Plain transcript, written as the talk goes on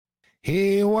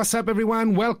Hey, what's up,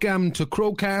 everyone? Welcome to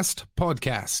Crowcast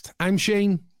Podcast. I'm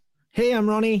Shane. Hey, I'm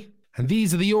Ronnie. And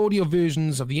these are the audio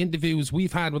versions of the interviews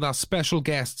we've had with our special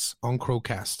guests on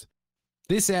Crowcast.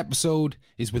 This episode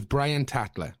is with Brian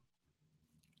Tatler.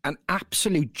 An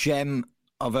absolute gem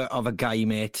of a guy,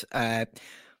 mate.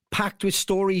 Packed with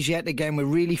stories yet again. We're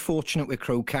really fortunate with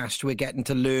Crowcast. We're getting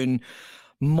to learn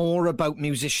more about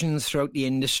musicians throughout the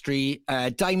industry.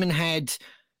 Diamond Head,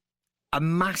 a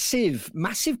massive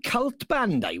cult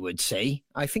band, I would say.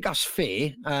 I think that's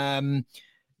fair. Like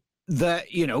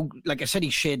I said, he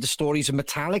shared the stories of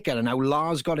Metallica and how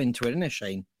Lars got into it, isn't it,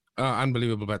 Shane?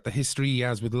 Unbelievable, but the history he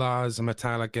has with Lars and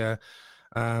Metallica,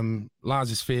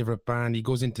 Lars' favourite band. He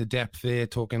goes into depth there,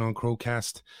 talking on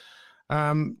Crowcast.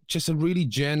 Just a really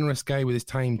generous guy with his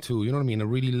time too. You know what I mean? A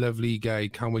really lovely guy.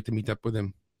 Can't wait to meet up with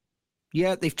him.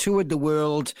 Yeah, they've toured the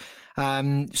world.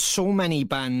 So many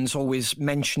bands always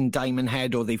mention Diamond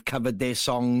Head or they've covered their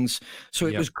songs. So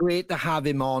it was great to have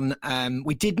him on.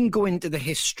 We didn't go into the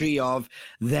history of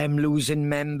them losing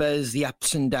members, the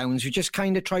ups and downs. We just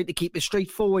kind of tried to keep it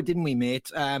straightforward, didn't we, mate?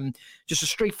 Just a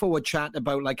straightforward chat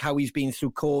about like how he's been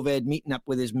through COVID, meeting up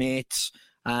with his mates.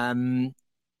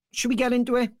 Should we get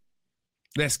into it?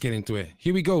 Let's get into it.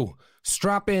 Here we go.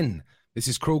 Strap in. This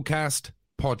is Crowcast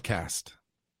Podcast.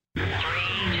 We're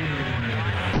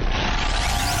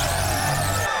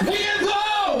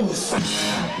those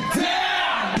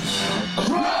that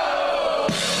grow.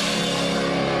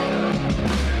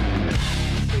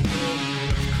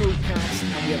 Crowcast,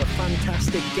 and we have a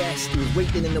fantastic guest who's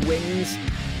waiting in the wings.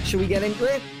 Shall we get into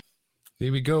it?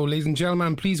 Here we go, ladies and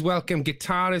gentlemen. Please welcome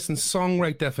guitarist and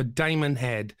songwriter for Diamond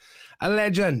Head, a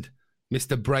legend,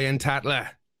 Mr. Brian Tatler.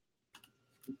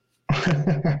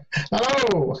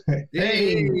 Hello.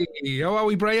 Hey, how are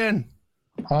we, Brian?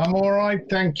 I'm all right,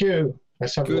 thank you.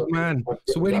 Let's have a Good, look. man.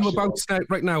 So where are you about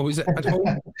right now? Is it at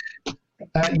home?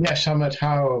 Yes, I'm at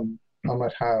home.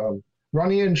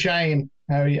 Ronnie and Shane,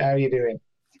 how are you doing?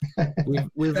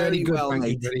 We're very good, well,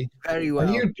 mate. buddy. Very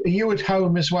well. Are you at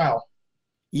home as well?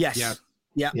 Yes.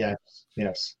 Yeah.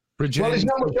 Yes. Bridget, Well, there's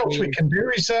not much else we can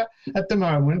do. Is at the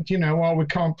moment, while we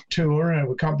can't tour and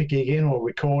we can't be gigging or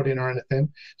recording or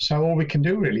anything. So all we can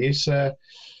do really is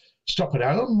stop at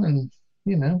home and,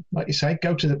 like you say,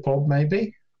 go to the pub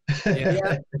maybe.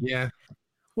 Yeah.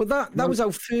 Well, that was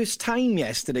our first time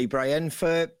yesterday, Brian,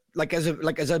 for as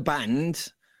a band.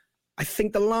 I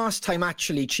think the last time,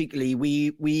 actually, cheekily,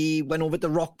 we went over to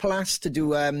Rock Palace to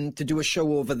do a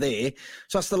show over there.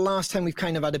 So that's the last time we've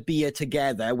kind of had a beer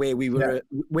together, where we were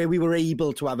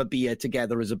able to have a beer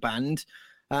together as a band.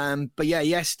 But yeah,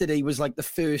 yesterday was like the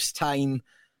first time,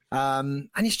 and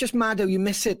it's just mad how you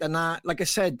miss it. And like I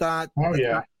said, that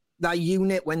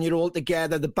unit when you're all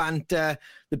together, the banter,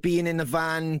 the being in the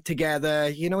van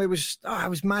together, it was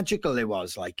magical. It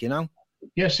was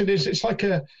Yes, it is. It's like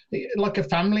a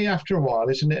family after a while,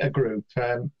 isn't it? A group.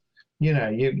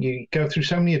 You go through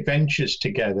so many adventures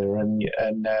together, and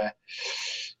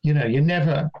you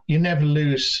never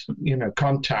lose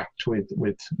contact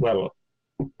with. Well,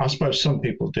 I suppose some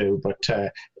people do, but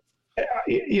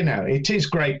it is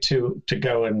great to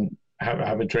go and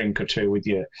have a drink or two with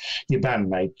your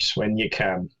bandmates when you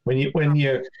can. When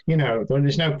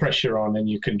there's no pressure on and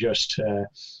you can just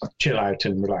chill out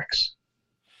and relax.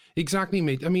 Exactly,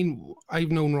 mate. I mean,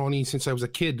 I've known Ronnie since I was a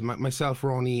kid. Myself,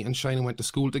 Ronnie, and Shiner went to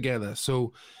school together.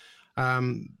 So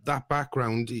that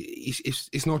background,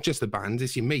 it's not just the band;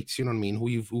 it's your mates. You know what I mean?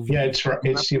 It's right.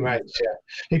 It's your mates.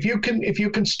 Yeah. If you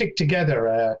can stick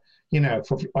together,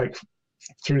 for like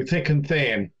through thick and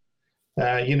thin,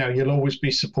 you'll always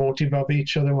be supportive of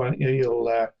each other.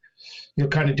 You'll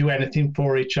kind of do anything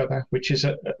for each other, which is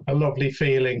a lovely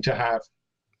feeling to have.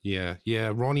 Yeah.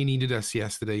 Ronnie needed us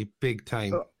yesterday, big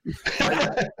time.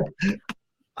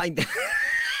 I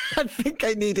think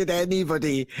I needed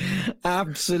anybody,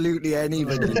 absolutely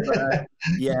anybody.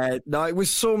 It was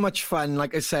so much fun.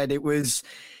 Like I said, it was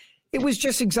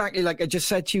just exactly like I just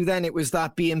said to you then. It was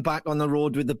that being back on the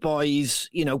road with the boys,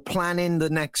 planning the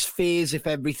next phase if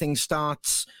everything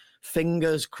starts,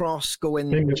 fingers crossed, going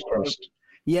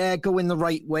the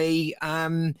right way.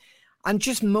 And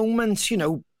just moments,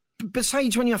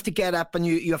 besides when you have to get up and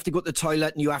you have to go to the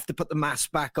toilet and you have to put the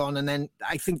mask back on, and then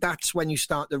I think that's when you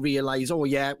start to realize,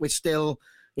 it's still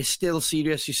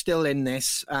serious, you're still in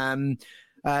this. But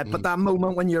that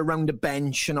moment when you're around a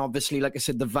bench and obviously, like I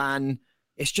said, the van,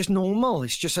 it's just normal.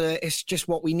 It's just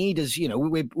what we need is,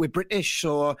 we're British,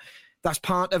 so that's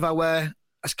kind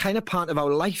of part of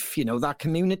our life, that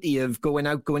community of going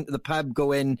out, going to the pub,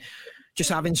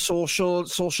 just having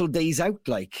social days out,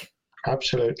 like.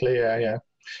 Absolutely, yeah.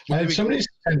 Somebody's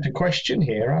sent a question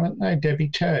here, haven't they? Debbie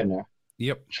Turner.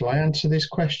 Yep. Shall I answer this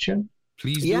question?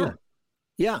 Please Yeah. do.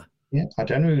 Yeah. Yeah, I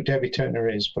don't know who Debbie Turner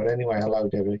is, but anyway, hello,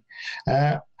 Debbie.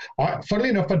 Funnily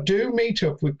enough, I do meet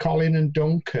up with Colin and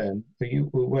Duncan, who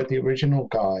were the original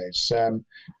guys.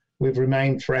 We've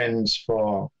remained friends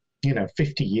for,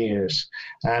 50 years.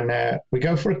 And we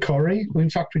go for a curry. In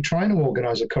fact, we're trying to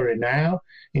organise a curry now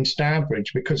in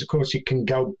Stourbridge because, of course, you can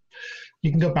go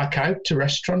back out to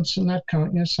restaurants and that,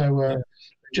 can't you? So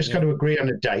got to agree on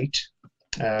a date.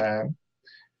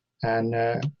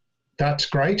 That's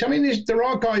great. I mean, there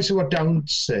are guys who I don't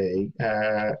see.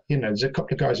 There's a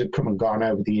couple of guys who've come and gone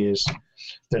over the years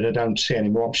that I don't see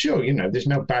anymore. I'm sure, there's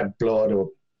no bad blood or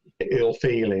ill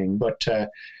feeling, but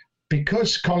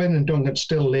because Colin and Duncan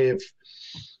still live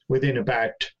within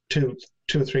about two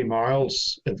or 3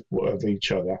 miles of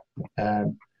each other,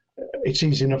 it's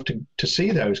easy enough to see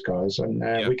those guys, and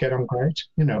we get on great.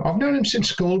 I've known them since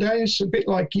school days, a bit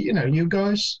like, you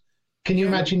guys. Can you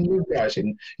imagine you guys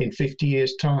in 50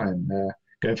 years' time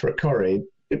going for a curry?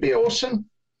 It'd be awesome.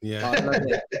 Yeah, I love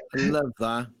it. I love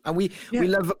that, and we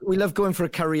love going for a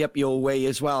curry up your way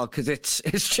as well because it's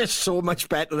just so much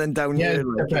better than down here.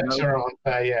 Aren't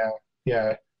they?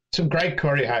 Yeah. Some great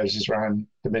curry houses around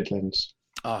the Midlands.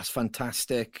 Oh, it's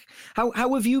fantastic. How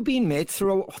have you been, mate,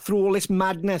 through all this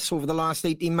madness over the last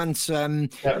 18 months?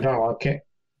 Don't like it.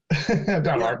 I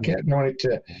don't like it. I want it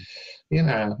to.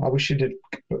 I wish it did,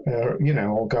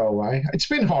 all go away. It's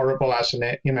been horrible, hasn't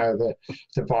it?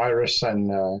 The virus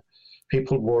and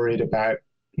people worried about,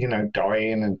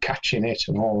 dying and catching it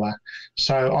and all that.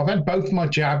 So I've had both my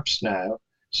jabs now,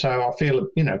 so I feel,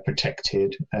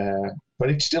 protected. But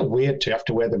it's still weird to have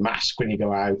to wear the mask when you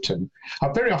go out. And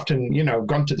I've very often,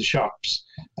 gone to the shops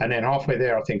and then halfway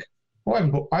there I think, I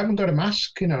haven't got a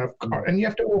mask, and you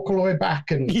have to walk all the way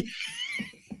back and...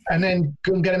 And then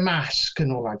go and get a mask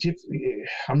and all that.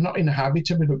 I'm not in the habit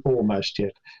of it almost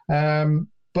yet.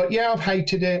 But yeah, I've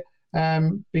hated it.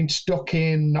 Been stuck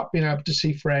in, not being able to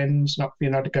see friends, not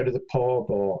being able to go to the pub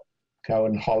or go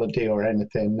on holiday or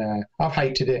anything. I've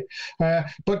hated it.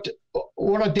 But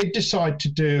what I did decide to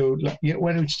do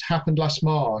when it happened last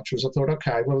March was I thought,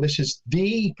 okay, well, this is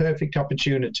the perfect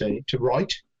opportunity to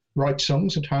write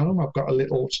songs at home. I've got a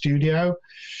little studio.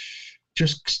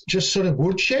 Just sort of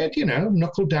woodshed,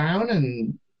 knuckle down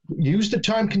and use the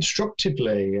time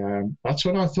constructively. That's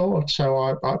what I thought. So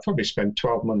I probably spent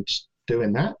 12 months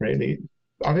doing that, really.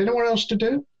 I didn't know what else to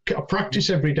do. I practice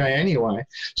every day anyway.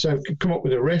 So I could come up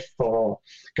with a riff or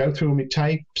go through my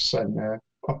tapes, and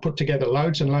I put together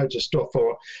loads and loads of stuff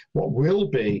for what will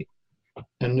be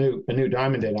a new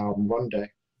Diamond Head album one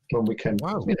day when we can,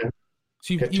 So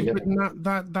you've written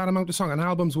that amount of song, an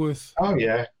album's worth? Oh,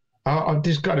 yeah.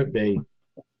 There's got to be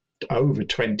over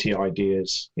 20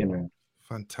 ideas,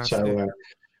 Fantastic. So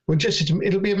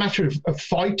it'll be a matter of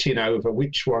fighting over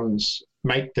which ones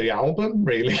make the album,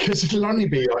 really, because it'll only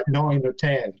be like 9 or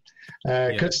 10,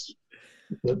 because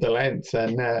the length,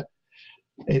 and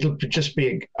it'll just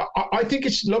be. I think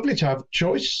it's lovely to have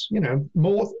choice. The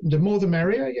more the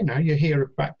merrier. You hear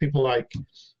about people like.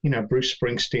 Bruce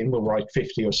Springsteen will write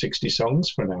 50 or 60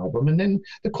 songs for an album, and then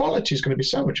the quality is going to be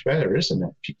so much better, isn't it?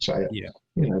 If you say,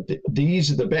 these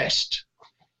are the best.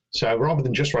 So rather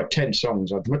than just write 10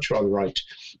 songs, I'd much rather write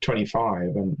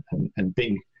 25 and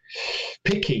be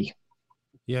picky.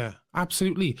 Yeah,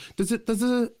 absolutely. Does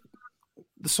the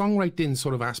songwriting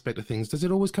sort of aspect of things, does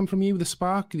it always come from you, the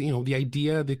spark, the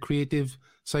idea, the creative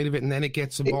side of it, and then it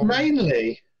gets involved?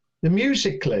 Mainly, the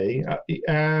musically,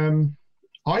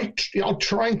 I'll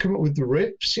try and come up with the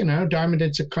riffs, Diamond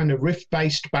Head's a kind of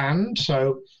riff-based band,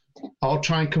 so I'll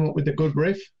try and come up with a good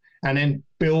riff and then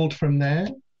build from there.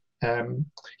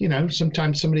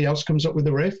 Sometimes somebody else comes up with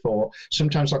a riff, or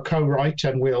sometimes I co-write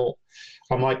and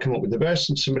I might come up with the verse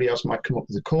and somebody else might come up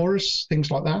with the chorus,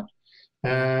 things like that.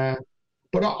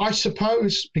 But I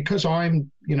suppose because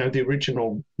I'm, the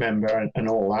original member and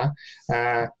all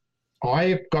that,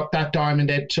 I've got that Diamond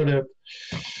Head sort of,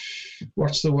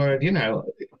 what's the word?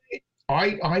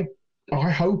 I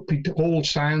hope it all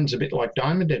sounds a bit like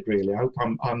Diamond Head. Really, I hope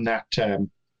I'm that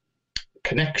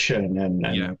connection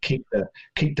and keep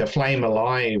the flame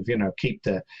alive. Keep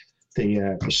the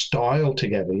style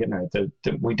together.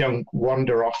 That we don't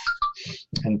wander off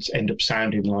and end up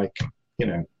sounding like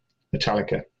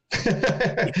Metallica.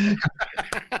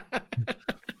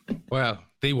 Well,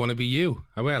 they want to be you.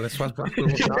 Well, that's what.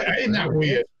 Isn't that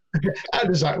weird? How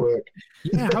does that work?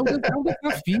 Yeah, how does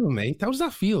that feel, mate? How does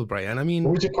that feel, Brian? I mean,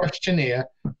 there's a question here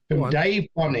from Dave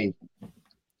Bonney.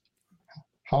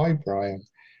 Hi, Brian.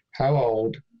 How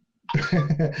old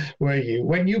were you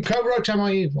when you co-wrote Am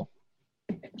I Evil?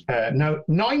 No,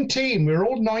 19. We were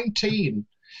all 19.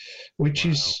 which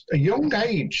is a young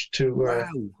age to. Wow.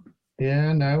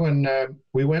 Yeah, no, and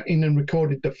we went in and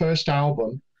recorded the first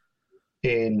album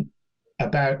in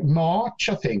about March,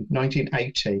 I think,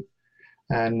 1980,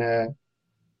 and.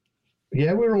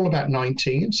 Yeah, we were all about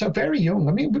 19, so very young.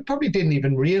 I mean, we probably didn't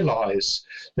even realise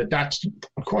that that's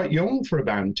quite young for a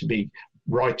band to be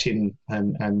writing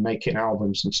and making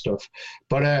albums and stuff.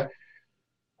 But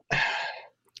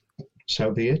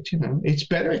so be it. You know, it's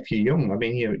better if you're young. I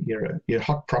mean, you're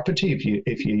hot property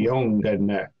if you're young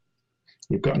and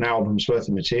you've got an album's worth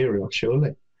of material.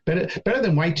 Surely better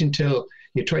than wait until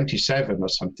you're 27 or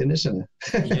something, isn't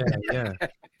it? Yeah.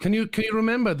 Can you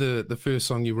remember the first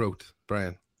song you wrote,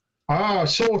 Brian?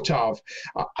 Sort of.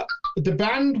 The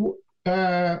band,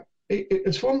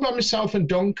 it's formed by myself and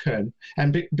Duncan,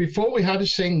 and before we had a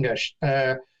singer,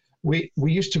 we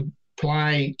used to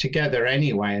play together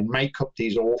anyway and make up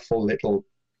these awful little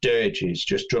dirges,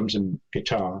 just drums and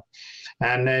guitar.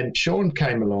 And then Sean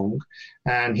came along,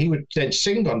 and he would then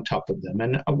sing on top of them.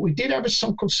 And we did have a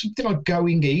song called something like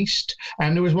Going East,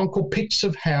 and there was one called Pits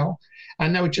of Hell,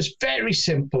 and they were just very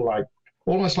simple, like,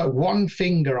 almost like one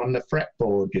finger on the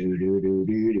fretboard,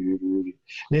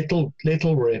 little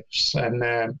riffs,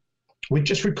 and we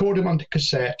just recorded them onto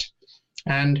cassette,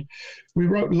 and we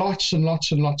wrote lots and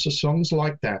lots and lots of songs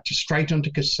like that, just straight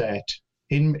onto cassette.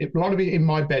 A lot of it in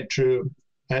my bedroom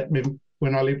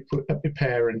when I lived with my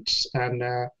parents, and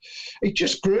it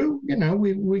just grew. You know,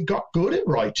 we got good at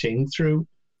writing through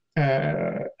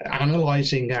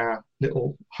analysing our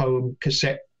little home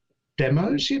cassette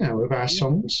demos, you know, of our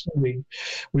songs. We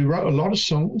wrote a lot of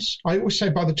songs. I always say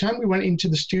by the time we went into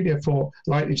the studio for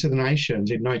Lightly to the Nations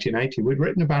in 1980, we'd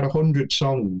written about 100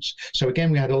 songs. So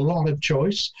again, we had a lot of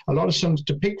choice, a lot of songs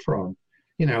to pick from,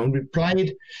 you know, and we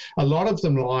played a lot of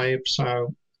them live.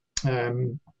 So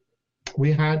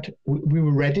we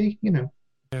were ready, you know.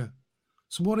 Yeah.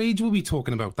 So what age were we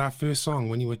talking about, that first song,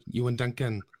 when you and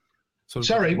Duncan?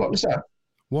 Sorry, what was that?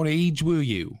 What age were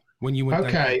you when you went?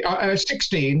 Okay,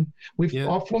 16.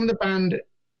 I formed the band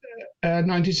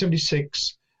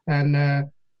 1976, and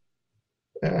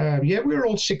we were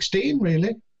all 16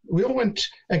 really. We all went,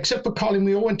 except for Colin,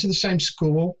 we all went to the same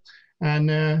school, and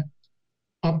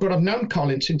but I've known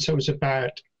Colin since I was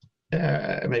about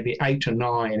maybe 8 or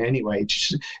 9 anyway.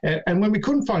 And when we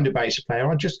couldn't find a bass player,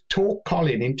 I just talked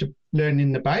Colin into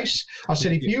learning the bass. I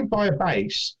said, if you buy a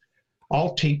bass,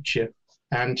 I'll teach you.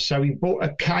 And so he bought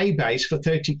a K bass for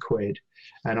 30 quid.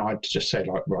 And I just said,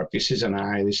 like, right, this is an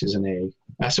A, this is an E.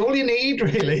 That's all you need,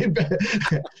 really.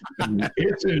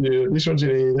 This one's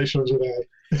an E, this one's an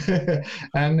A.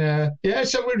 And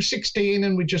so we were 16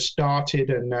 and we just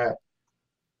started, and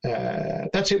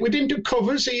that's it. We didn't do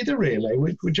covers either, really.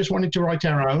 We just wanted to write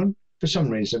our own for some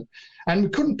reason. And we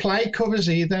couldn't play covers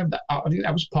either. I think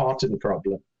that was part of the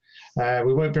problem.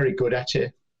 We weren't very good at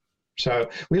it. So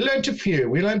we learned a few.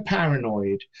 We learned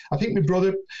Paranoid. I think my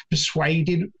brother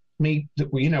persuaded me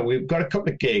that we've got a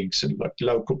couple of gigs at like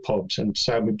local pubs, and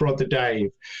so my brother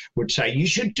Dave would say, "You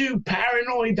should do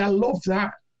Paranoid. I love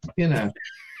that." You know,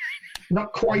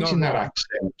 not quite in that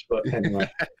accent, but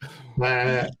anyway.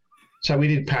 So we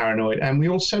did Paranoid, and we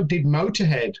also did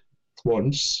Motorhead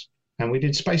once, and we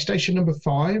did Space Station Number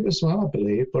 5 as well, I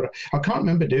believe, but I can't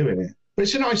remember doing it. But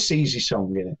it's a nice, easy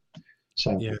song, in it.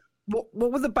 So yeah. What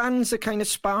were the bands that kind of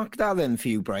sparked that then for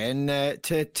you, Brian,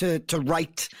 to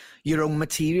write your own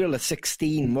material at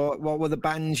 16? What were the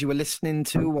bands you were listening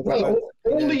to?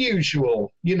 All the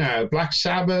usual, Black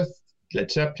Sabbath,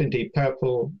 Led Zeppelin, Deep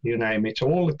Purple, you name it,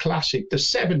 all the classic. The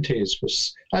 70s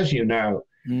was, as you know,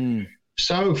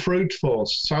 so fruitful,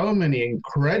 so many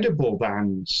incredible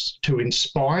bands to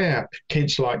inspire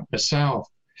kids like myself.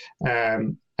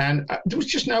 And there was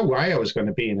just no way I was going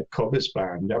to be in a covers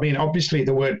band. I mean, obviously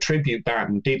the word tribute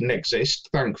band didn't exist,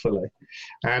 thankfully.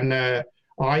 And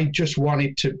I just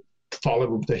wanted to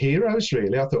follow the heroes,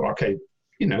 really. I thought, okay,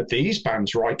 these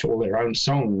bands write all their own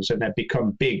songs and they've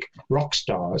become big rock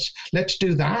stars. Let's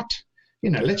do that.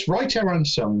 Let's write our own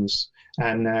songs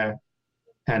and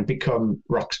become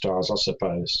rock stars, I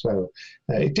suppose. So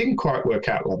it didn't quite work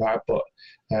out like that, but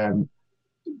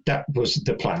that was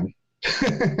the plan.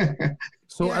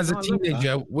 So as a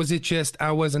teenager, was it just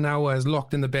hours and hours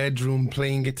locked in the bedroom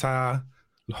playing guitar,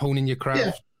 honing your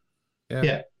craft?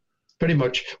 Yeah, pretty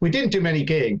much. We didn't do many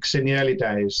gigs in the early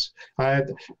days.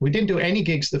 We didn't do any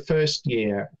gigs the first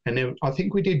year, and then I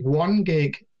think we did one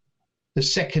gig the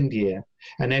second year,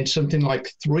 and then something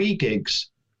like 3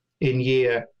 gigs in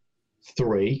year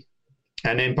 3.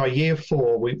 And then by year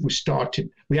 4, we started.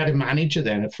 We had a manager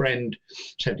then. A friend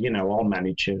said, "I'll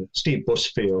manage you," Steve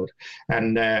Busfield,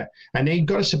 and he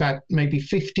got us about maybe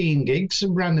 15 gigs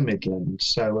around the Midlands.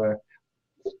 So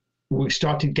we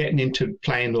started getting into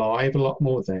playing live a lot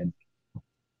more then.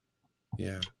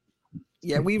 Yeah.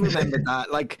 Yeah, we remember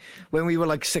that. Like when we were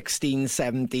like 16,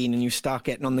 17 and you start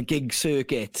getting on the gig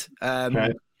circuit,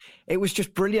 Right. it was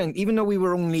just brilliant. Even though we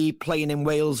were only playing in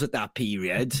Wales at that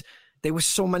period, there were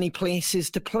so many places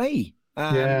to play.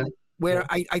 Yeah. Where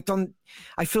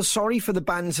I feel sorry for the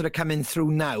bands that are coming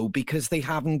through now because they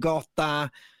haven't got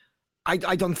that.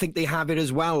 I don't think they have it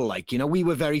as well. Like, you know, we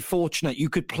were very fortunate. You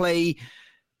could play,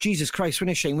 Jesus Christ, what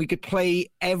a shame. We could play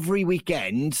every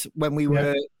weekend when we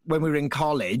were in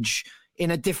college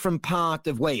in a different part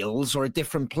of Wales or a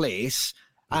different place,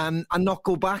 and not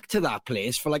go back to that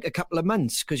place for like a couple of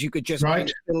months because you could just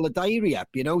fill the diary up,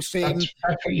 you know. That's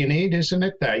what you need, isn't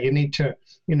it? There, you need to,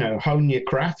 you know, hone your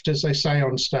craft, as they say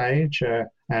on stage,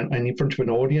 and in front of an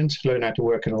audience. Learn how to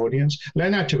work an audience.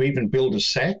 Learn how to even build a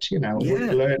set. You know,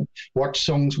 learn what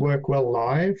songs work well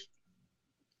live.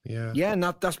 Yeah, and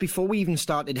that's before we even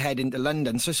started heading to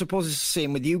London. So I suppose it's the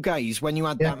same with you guys. When you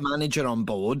had that manager on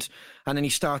board and then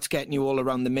he starts getting you all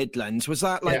around the Midlands, was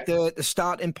that like the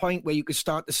starting point where you could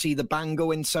start to see the band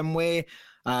going somewhere?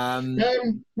 Well, I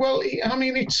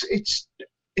mean,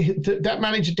 that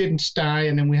manager didn't stay,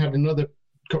 and then we had another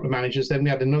couple of managers, then we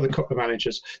had another couple of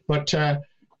managers. But, yeah,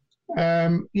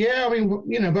 I mean,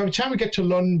 you know, by the time we get to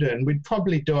London, we'd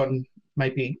probably done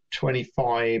maybe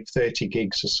 25, 30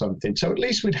 gigs or something. So at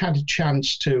least we'd had a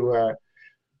chance to,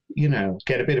 you know,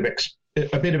 get a bit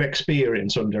of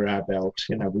experience under our belt.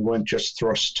 You know, we weren't just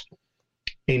thrust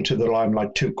into the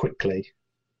limelight too quickly.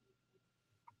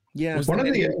 Yeah. One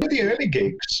of the early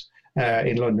gigs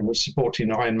in London was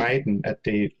supporting Iron Maiden at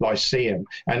the Lyceum.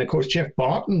 And of course, Jeff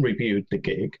Barton reviewed the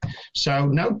gig. So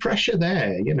no pressure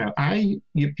there. You know, A,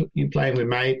 you're playing with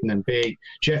Maiden, and B,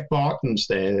 Jeff Barton's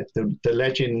there, the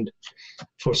legend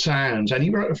for sounds. And he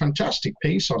wrote a fantastic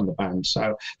piece on the band.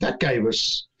 So that gave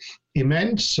us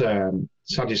immense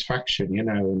satisfaction, you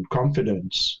know, and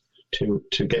confidence to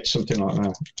get something like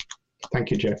that.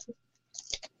 Thank you, Jeff.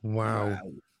 Wow.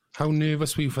 How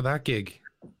nervous were you for that gig?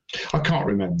 I can't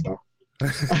remember.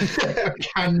 I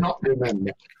cannot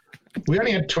remember. We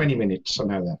only had 20 minutes, I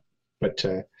know that. But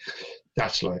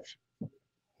that's life.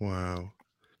 Wow.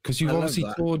 Because you've obviously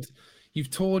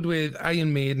toured with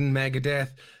Iron Maiden,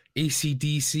 Megadeth,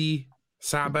 AC/DC,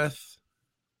 Sabbath.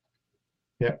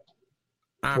 Yeah.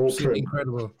 Absolutely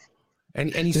incredible.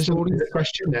 Any There's stories? a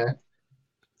question there.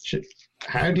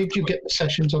 How did you get the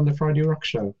sessions on the Friday Rock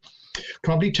Show?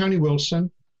 Probably Tony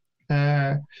Wilson.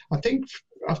 I think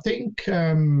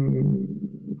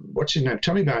what's his name?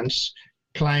 Tommy Vance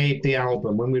played the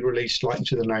album when we released Light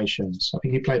Into the Nations. I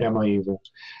think he played Am I Evil,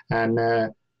 and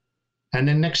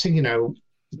then next thing you know,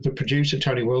 the producer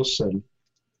Tony Wilson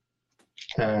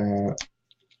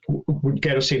would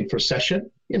get us in for a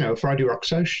session. You know, Friday Rock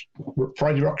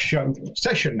Show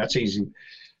session. That's easy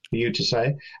for you to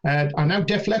say. I know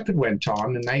Def Leppard went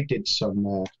on and they did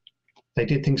some. They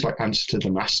did things like Answer to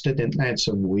the Master, didn't they? Had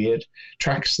some weird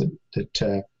tracks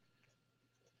that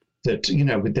you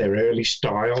know, with their early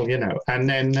style, you know. And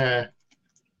then,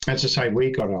 as I say,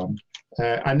 we got on.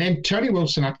 And then Tony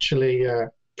Wilson actually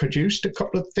produced a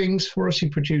couple of things for us. He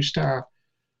produced a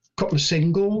couple of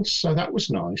singles, so that was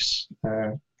nice.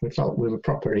 We felt we were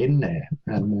proper in there,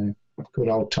 and good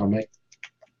old Tommy.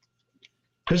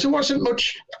 Because there wasn't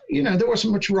much, you know,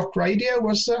 rock radio,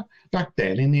 was there, back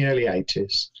then in the early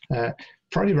 80s?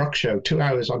 Friday Rock Show, 2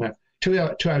 hours two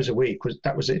hours a week,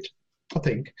 was it, I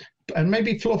think. And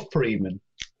maybe Fluff Freeman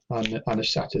on a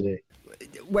Saturday.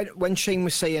 When Shane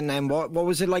was saying then, what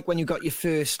was it like when you got your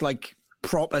first like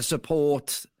proper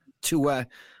support tour?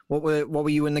 What were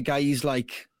you and the guys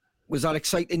like? Was that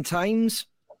exciting times?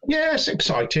 Yes,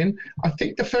 exciting. I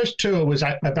think the first tour was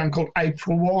a band called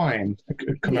April Wine,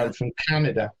 come out from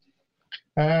Canada.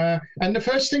 And the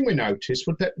first thing we noticed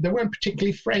was that they weren't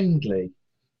particularly friendly.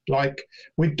 Like,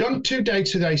 we'd done 2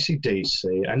 dates with AC/DC,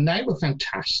 and they were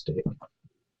fantastic.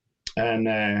 And,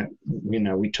 you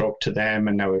know, we talked to them,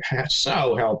 and they were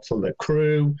so helpful. The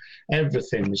crew,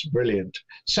 everything was brilliant.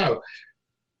 So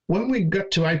when we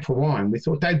got to April Wine, we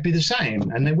thought they'd be the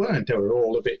same, and they weren't. They were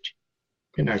all a bit...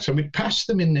 You know, so we'd pass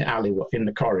them in the alleyway, in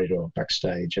the corridor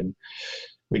backstage, and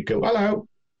we'd go, hello,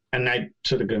 and they'd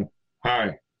sort of go,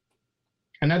 hi.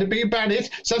 And that'd be about it.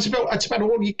 So that's about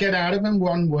all you get out of them,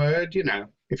 one word, you know,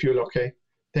 if you're lucky.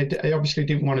 They obviously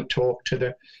didn't want to talk to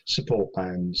the support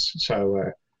bands.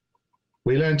 So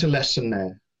we learned a lesson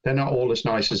there. They're not all as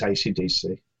nice as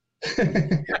AC/DC.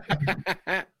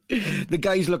 The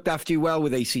guys looked after you well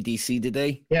with AC/DC, did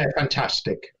they? Yeah,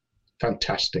 fantastic.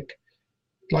 Fantastic.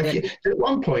 Like at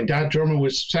one point, our drummer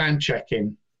was sound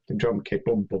checking the drum kit,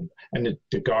 boom, boom, and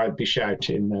the guy would be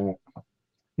shouting,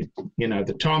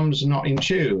 the tom's not in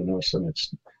tune or something.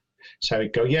 So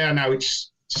he'd go, yeah, no,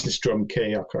 it's this drum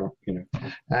key, I can't,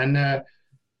 And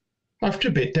after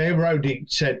a bit, Dave Roddy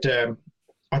said,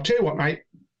 I'll tell you what, mate,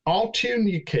 I'll tune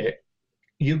your kit.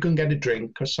 You can get a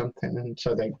drink or something. And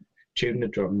so they tuned the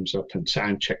drums up and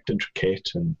sound checked the kit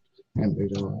and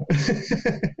did all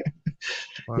that.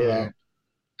 Wow. Yeah.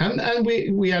 And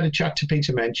we had a chat to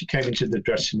Peter Mensch. He came into the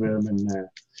dressing room and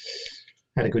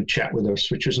had a good chat with us,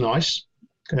 which was nice.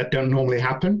 That don't normally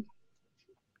happen.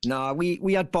 No,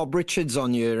 we had Bob Richards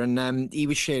on here, and he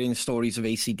was sharing stories of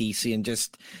AC/DC, and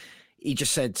he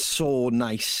just said so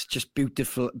nice, just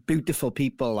beautiful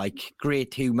people, like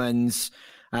great humans.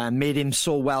 Made him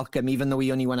so welcome, even though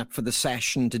he only went up for the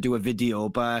session to do a video.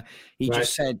 But he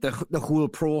just said the whole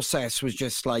process was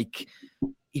just like,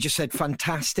 he just said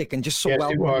fantastic and just so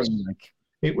welcoming.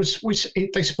 It was.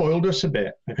 They spoiled us a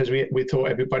bit because we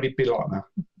thought everybody'd be like that.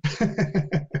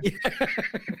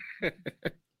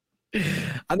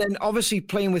 And then obviously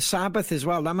playing with Sabbath as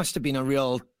well, that must have been a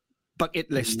real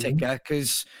bucket list ticker,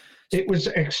 because it was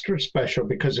extra special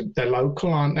because they're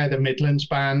local, aren't they? The Midlands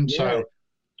band. Yeah. So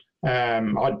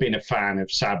I'd been a fan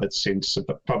of Sabbath since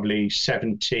probably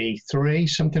 73,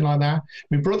 something like that.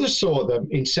 My brother saw them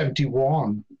in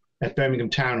 71 at Birmingham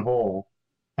Town Hall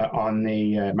on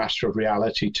the Master of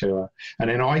Reality tour. And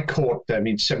then I caught them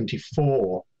in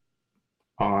 74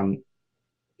 on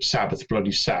Sabbath,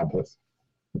 Bloody Sabbath,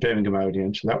 Birmingham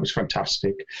Odeon. So that was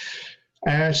fantastic.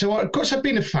 So, of course, I've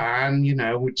been a fan,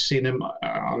 we'd seen them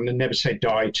on the Never Say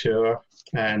Die tour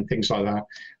and things like that.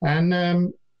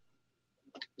 And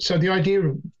so the idea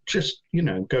of just,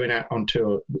 going out on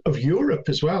tour of Europe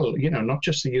as well, not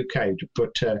just the UK,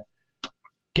 but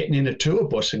getting in a tour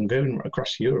bus and going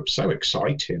across Europe, so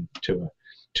exciting to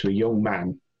a young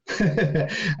man.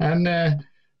 And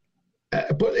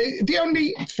but the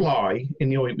only fly in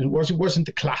the ointment was it wasn't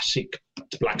the classic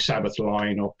Black Sabbath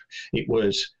lineup. It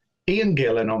was Ian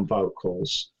Gillan on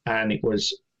vocals, and it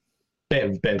was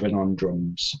Bev Bevan on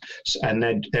drums,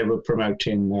 and they were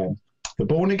promoting the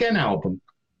Born Again album.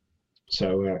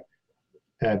 So,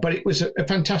 but it was a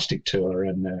fantastic tour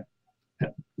and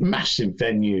massive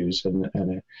venues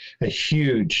and a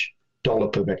huge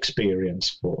dollop of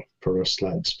experience for us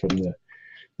lads from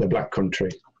the Black Country.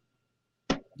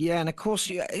 Yeah, and of course,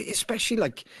 especially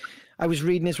like I was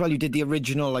reading as well, you did the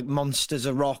original like Monsters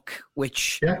of Rock,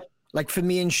 which like for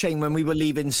me and Shane, when we were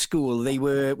leaving school,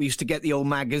 we used to get the old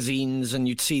magazines and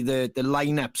you'd see the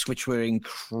lineups, which were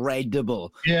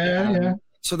incredible. Yeah.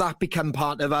 So that became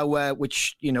part of our,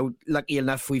 which, lucky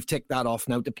enough, we've ticked that off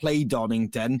now to play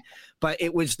Donington. But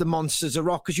it was the Monsters of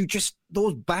Rock, because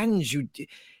those bands, it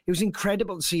was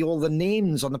incredible to see all the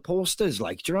names on the posters.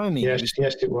 Like, do you know what I mean? Yes,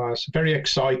 it was very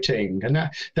exciting. And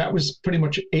that was pretty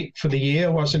much it for the year,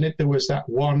 wasn't it? There was that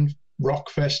one rock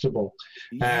festival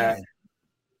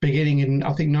beginning in,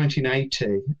 I think,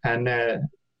 1980. And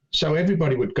so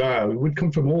everybody would go. It would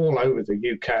come from all over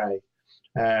the UK.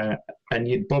 And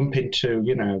you'd bump into,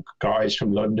 guys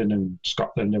from London and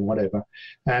Scotland and whatever.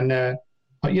 And,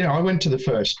 I went to the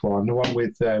first one, the one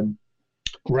with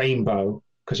Rainbow,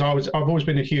 because I've always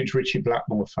been a huge Richie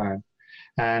Blackmore fan.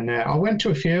 And I went to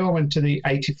a few. I went to the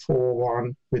 84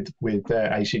 one with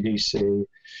AC/DC,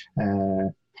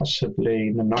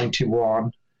 possibly the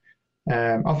 91.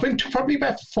 I've been to probably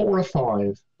about 4 or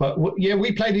 5. But,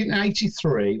 we played it in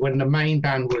 83 when the main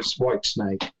band was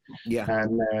Whitesnake. Yeah.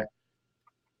 And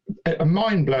a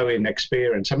mind-blowing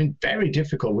experience. I mean, very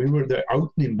difficult. We were the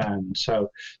opening band, so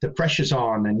the pressure's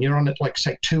on, and you're on at like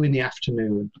say 2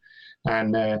 p.m,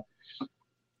 and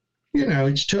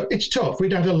it's tough.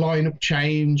 We'd had a lineup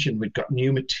change, and we'd got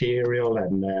new material,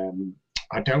 and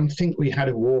I don't think we had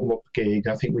a warm-up gig.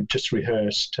 I think we'd just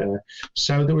rehearsed,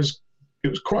 so it was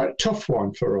quite a tough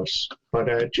one for us,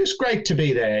 but just great to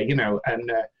be there,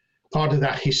 and part of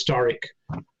that historic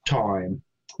time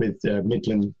with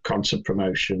Midland Concert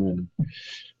Promotion and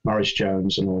Maurice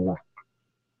Jones and all that.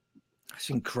 It's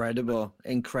incredible.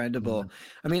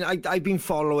 I mean, I've been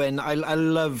following. I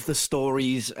love the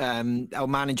stories. Our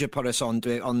manager put us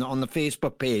onto it on the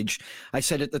Facebook page. I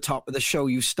said at the top of the show,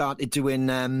 you started doing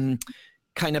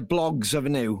kind of blogs,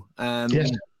 haven't you?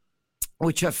 Yes.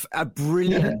 Which are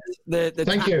brilliant. Yeah.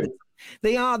 Thank you.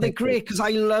 They're great, because I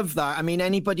love that. I mean,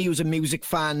 anybody who's a music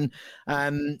fan,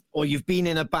 or you've been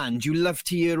in a band, you love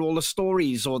to hear all the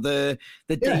stories or the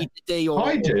day-to-day.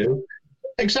 I do.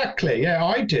 Exactly. Yeah,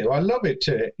 I do. I love it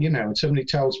to, somebody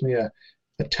tells me a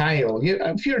tale.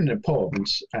 If you're in a pub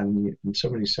and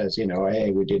somebody says,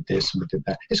 hey, we did this and we did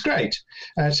that, it's great.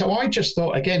 So I just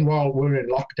thought, again, while we're in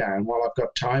lockdown, while I've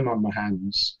got time on my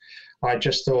hands, I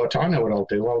just thought, I know what I'll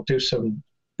do. I'll do some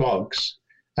blogs.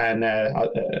 And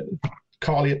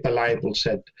Carly at the label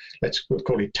said, we'll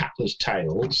call it Tatler's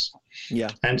Tales. Yeah.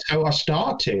 And so I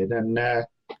started, and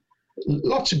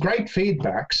lots of great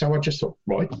feedback. So I just thought,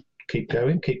 right, keep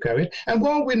going. And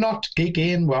while we're not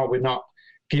gigging, while we're not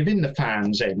giving the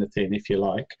fans anything, if you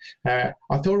like, I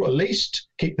thought at least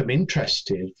keep them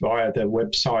interested via the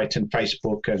website and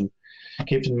Facebook, and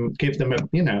give them a,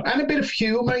 and a bit of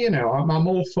humour. I'm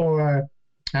all for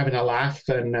having a laugh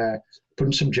and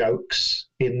putting some jokes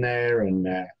in there, and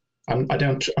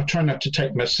I try not to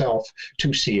take myself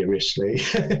too seriously.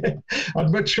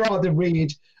 I'd much rather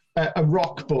read a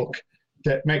rock book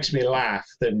that makes me laugh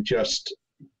than just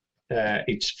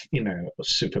it's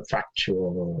super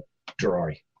factual or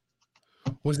dry.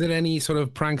 Was there any sort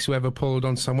of pranks you ever pulled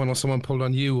on someone, or someone pulled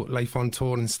on you, life on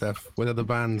tour and stuff with other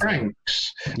bands?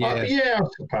 Pranks? Yeah. Yeah, I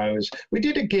suppose. We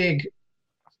did a gig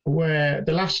where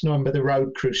the last number, the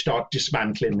road crew started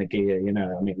dismantling the gear,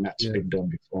 that's been done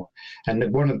before.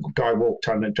 And one guy walked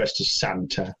on and dressed as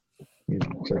Santa,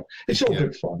 so it's all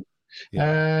good fun.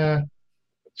 Yeah.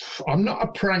 I'm not a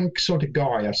prank sort of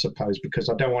guy, I suppose, because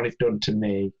I don't want it done to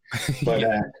me. But,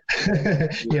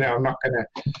 I'm not going to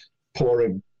pour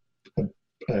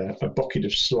a bucket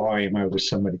of slime over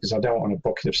somebody, because I don't want a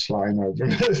bucket of slime over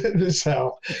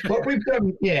myself. But we've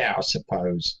done, I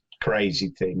suppose,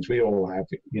 crazy things. We all have,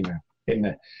 in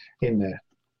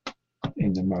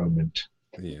the moment.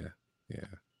 Yeah,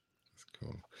 that's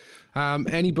cool.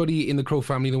 Anybody in the Crow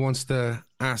family that wants to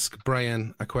ask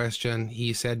Brian a question,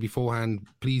 he said beforehand,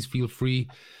 please feel free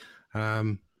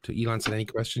to answer any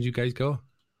questions you guys go.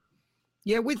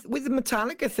 Yeah, with the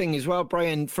Metallica thing as well,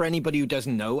 Brian, for anybody who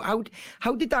doesn't know,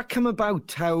 how did that come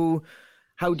about? How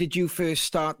did you first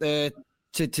start to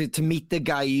meet the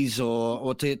guys,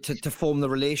 or to form the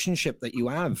relationship that you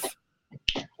have?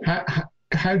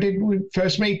 How did we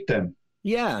first meet them?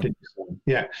 Yeah.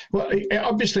 Well,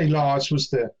 obviously Lars was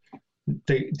the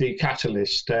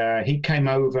catalyst. He came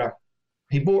over.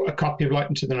 He bought a copy of Light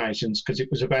Into the Nations because it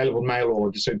was available mail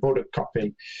order. So he bought a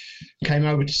copy, came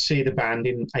over to see the band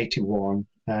in 81,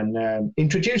 and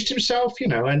introduced himself,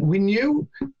 and we knew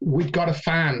we'd got a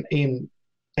fan in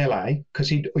LA because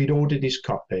he'd ordered his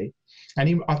copy.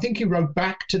 And I think he wrote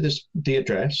back to the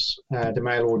address, the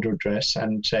mail order address,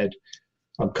 and said,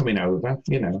 I'm coming over,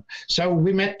 So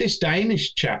we met this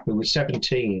Danish chap who was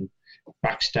 17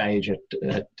 backstage at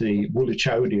the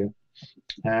Woolachodium,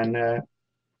 and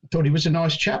thought he was a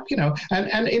nice chap,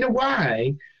 and in a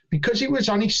way, because he was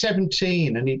only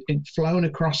 17 and he'd flown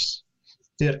across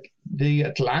the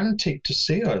Atlantic to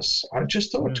see us, I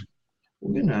just thought,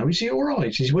 is he all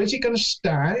right? Where's he going to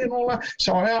stay and all that?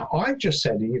 So I just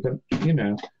said, do you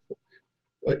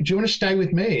want to stay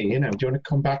with me? Do you want to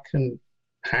come back and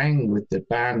hang with the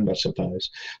band, I suppose?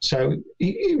 So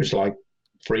he was like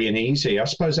free and easy. I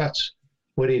suppose that's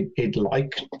what he'd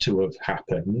like to have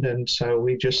happened. And so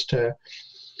we just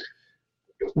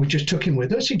took him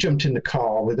with us. He jumped in the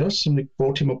car with us, and we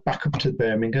brought him back up to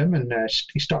Birmingham, and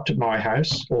he stopped at my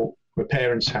house, or my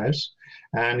parents' house,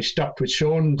 and he stopped with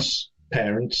Sean's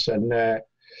parents, and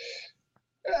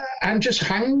just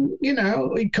hang,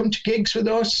 he'd come to gigs with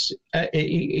us.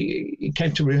 He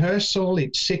came to rehearsal.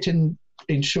 He'd sit in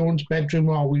Sean's bedroom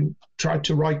while we tried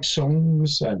to write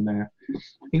songs, and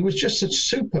he was just a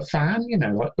super fan,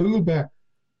 like uber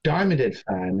Diamond Head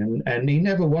fan, and he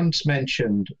never once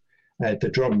mentioned the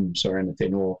drums or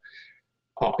anything, or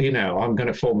I'm going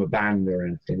to form a band or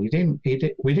anything.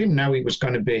 We didn't know he was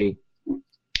going to be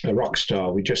a rock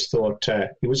star. We just thought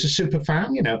he was a super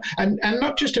fan, and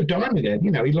not just of Diamond Head.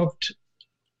 He loved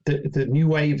the new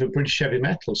wave of British heavy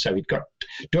metal. So he'd got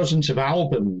dozens of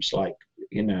albums, like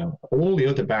all the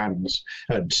other bands,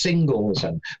 and singles.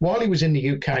 And while he was in the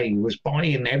UK, he was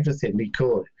buying everything he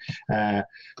could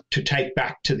to take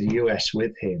back to the US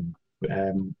with him.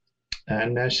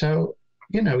 So,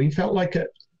 he felt like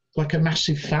a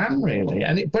massive fan,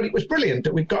 really. But it was brilliant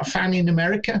that we've got a fan in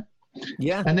America.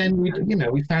 Yeah. And then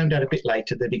we found out a bit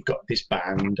later that he'd got this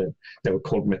band, and they were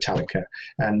called Metallica.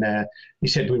 And he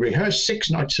said we rehearsed 6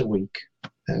 nights a week.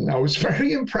 And I was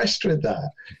very impressed with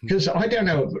that, because I don't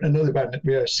know another band that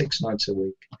rehearsed 6 nights a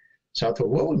week. So I thought,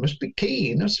 well, we must be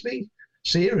keen, must be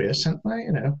serious, aren't they?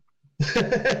 And,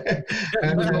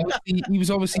 he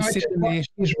was obviously sitting there.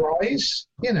 His rise,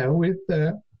 with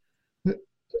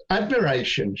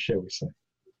admiration, shall we say.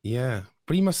 Yeah,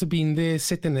 but he must have been there,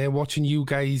 sitting there, watching you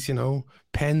guys,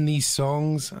 pen these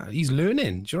songs. He's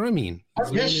learning. Do you know what I mean?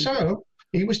 Yes, so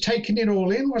he was taking it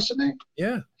all in, wasn't he?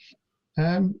 Yeah.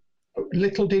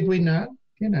 Little did we know,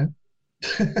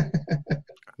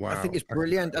 Wow. I think it's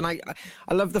brilliant, and I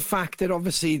love the fact that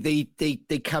obviously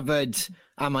they covered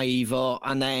Am I Evil,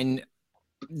 and then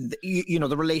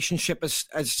the relationship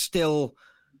has still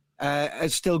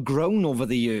grown over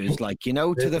the years, like, to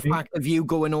the fact of you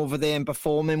going over there and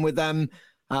performing with them.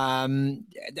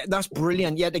 That's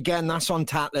brilliant. Yet again, that's on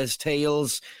Tatler's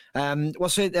Tales.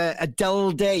 What's it? A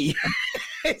dull day.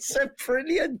 It's a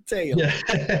brilliant tale.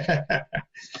 Yeah.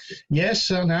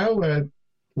 Yes, I know.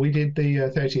 We did the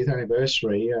 30th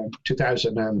anniversary,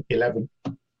 2011,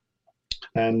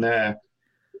 and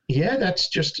that's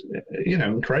just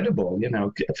incredible.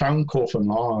 A phone call from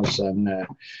Lars, and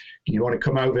you want to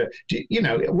come over?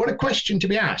 What a question to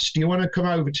be asked. Do you want to come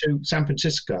over to San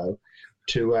Francisco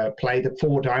to play the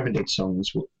 4 Diamond Head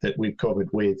songs that we've covered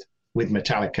with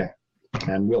Metallica,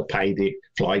 and we'll pay the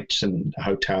flights and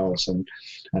hotels and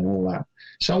all that.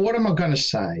 So what am I going to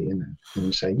say? I'm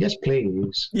going to say, yes,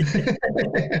 please.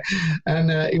 And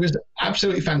it was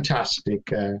absolutely fantastic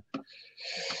to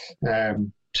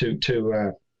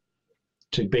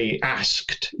be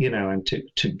asked, and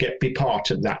to be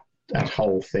part of that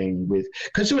whole thing,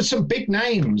 because there were some big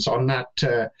names on that.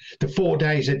 The 4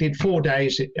 days, they did 4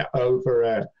 days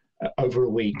over a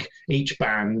week. Each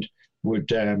band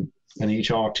would and each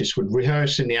artist would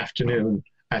rehearse in the afternoon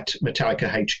at Metallica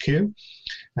HQ,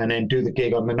 and then do the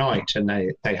gig on the night. And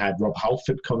they had Rob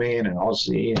Halford come in, and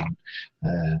Ozzy,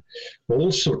 and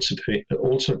all sorts of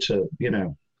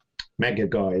mega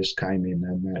guys came in,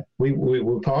 and we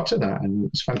were part of that, and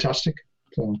it was fantastic.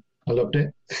 So I loved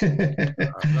it.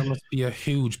 That must be a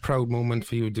huge, proud moment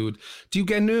for you, dude. Do you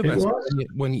get nervous do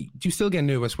you still get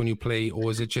nervous when you play,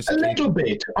 or is it just a little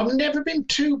bit? I've never been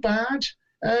too bad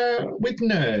with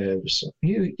nerves.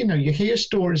 You hear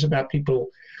stories about people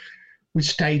with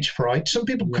stage fright. Some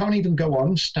people can't even go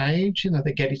on stage.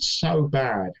 They get it so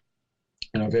bad.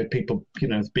 And I've heard people,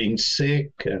 being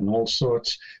sick and all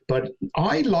sorts. But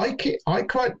I like it. I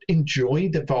quite enjoy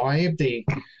the vibe, the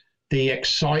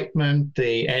excitement,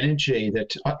 the energy.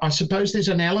 That I suppose there's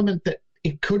an element that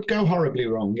it could go horribly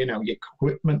wrong. Your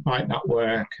equipment might not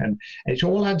work, and it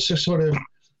all adds a sort of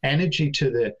energy to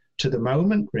the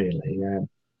moment, really.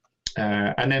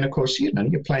 And then, of course,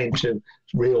 you're playing to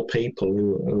real people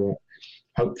who are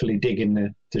hopefully digging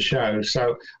the show.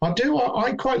 So I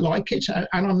quite like it, and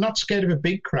I'm not scared of a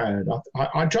big crowd.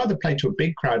 I'd rather play to a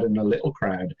big crowd than a little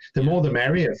crowd. The more the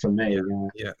merrier for me.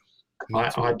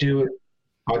 I do.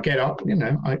 I get up.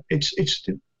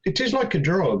 It is like a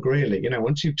drug, really.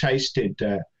 Once you've tasted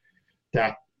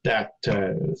that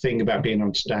thing about being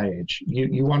on stage,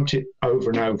 you want it over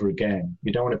and over again.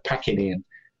 You don't want to pack it in.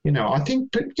 I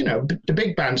think, the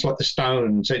big bands like the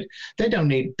Stones, they don't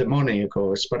need the money, of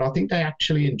course, but I think they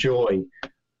actually enjoy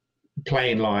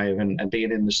playing live and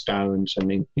being in the Stones. I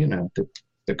mean,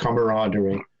 the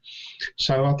camaraderie.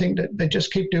 So I think that they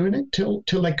just keep doing it till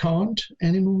they can't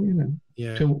anymore,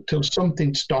 till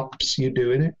something stops you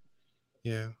doing it.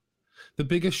 Yeah. The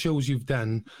biggest shows you've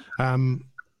done,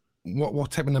 what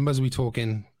type of numbers are we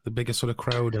talking? The biggest sort of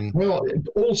crowd? Well,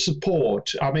 all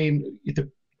support. I mean,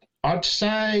 I'd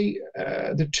say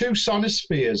the 2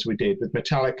 Sonospheres we did with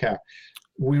Metallica,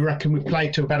 we reckon we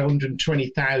played to about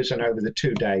 120,000 over the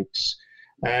 2 dates.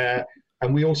 And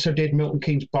we also did Milton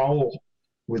Keynes Bowl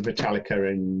with Metallica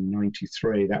in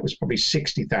 '93. That was probably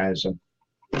 60,000.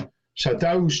 So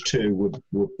those 2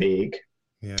 were big.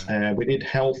 Yeah. We did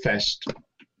Hellfest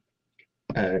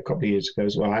a couple of years ago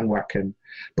as well, and Wacken.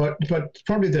 But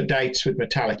probably the dates with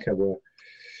Metallica were,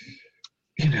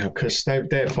 because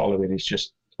their following is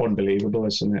just unbelievable,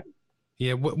 isn't it?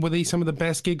 Yeah. Were they some of the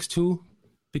best gigs too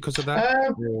because of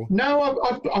that? No,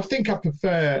 I think I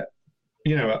prefer,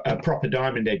 a proper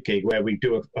Diamond Head gig where we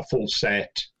do a full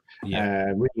set.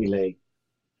 Yeah. Really.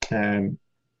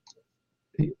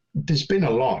 There's been a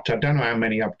lot. I don't know how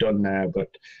many I've done now, but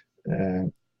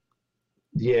I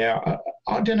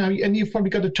don't know. And you've probably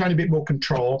got a tiny bit more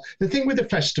control. The thing with the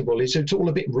festival is it's all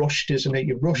a bit rushed, isn't it?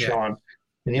 You rush on,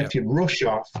 and you have to rush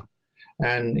off.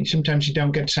 And sometimes you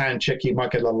don't get sound check. You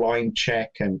might get a line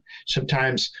check, and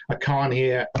sometimes I can't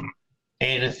hear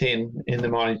anything in the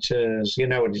monitors. You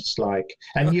know what it's like.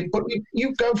 And you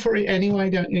go for it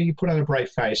anyway, don't you? You put on a brave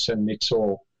face, and it's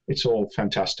all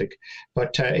fantastic.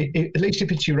 But at least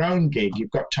if it's your own gig,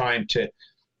 you've got time to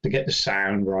get the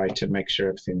sound right and make sure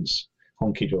everything's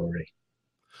hunky dory.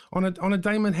 On a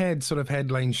Diamond Head sort of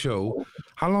headline show,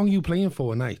 how long are you playing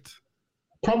for a night?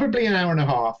 Probably an hour and a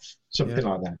half, something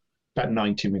like that. About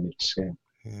 90 minutes, yeah.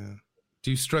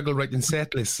 Do you struggle writing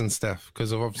set lists and stuff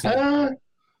because of obviously the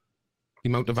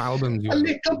amount of albums? A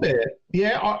little bit,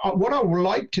 yeah. What I would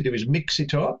like to do is mix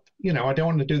it up. I don't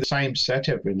want to do the same set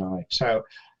every night. So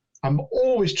I'm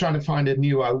always trying to find a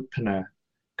new opener,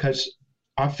 because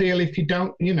I feel if you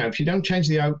don't change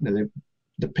the opener,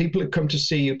 the people that come to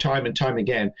see you time and time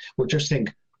again will just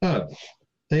think, oh,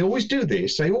 they always do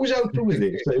this. They always open with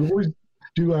this. They always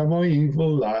do Am I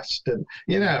Evil last? And,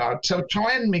 so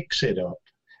try and mix it up.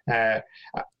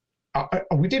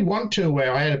 We did one tour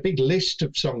where I had a big list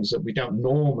of songs that we don't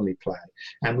normally play,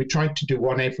 and we tried to do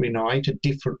one every night, a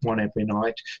different one every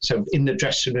night. So in the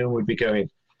dressing room, we'd be going,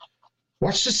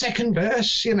 what's the second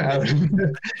verse, and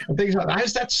things like that.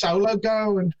 How's that solo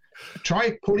go? And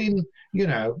try putting,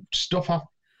 stuff off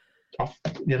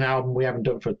an album we haven't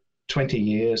done for 20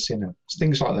 years,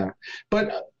 things like that.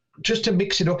 But just to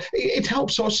mix it up, it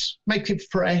helps us make it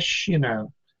fresh,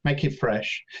 make it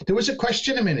fresh. There was a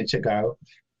question a minute ago.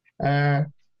 I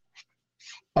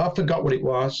forgot what it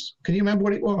was. Can you remember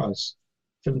what it was?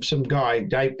 From some guy,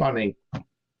 Dave Bunny.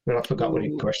 But I forgot what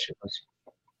the question was.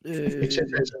 It said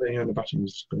there's something on the bottom of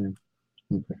the screen.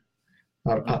 Okay.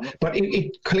 But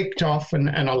it clicked off and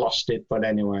I lost it. But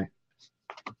anyway.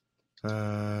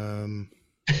 No,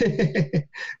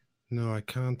 I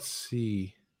can't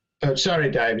see. Oh, sorry,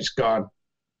 Dave. It's gone.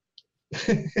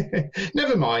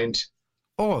 Never mind.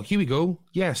 Oh, here we go.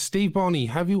 Yes, Steve Bonney,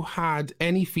 have you had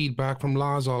any feedback from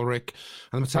Lars Ulrich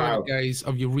and the Metallica guys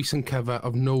of your recent cover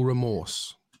of No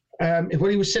Remorse? Well,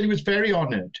 he said he was very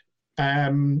honoured.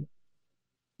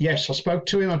 Yes, I spoke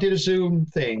to him. I did a Zoom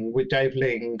thing with Dave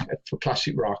Ling for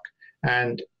Classic Rock,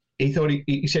 and he thought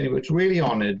he said he was really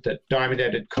honoured that Diamond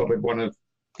Head had covered one of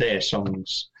their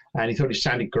songs, and he thought it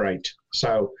sounded great.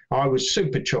 So I was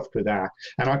super chuffed with that,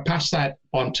 and I passed that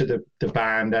on to the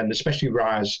band, and especially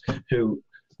Raz, who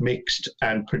mixed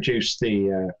and produced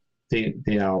the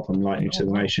album Lightning to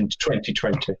the Nation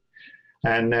 2020,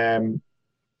 and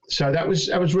so that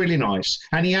was really nice.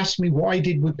 And he asked me, why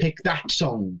did we pick that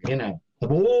song?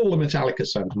 Of all the Metallica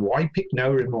songs, why pick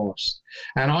No Remorse?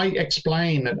 And I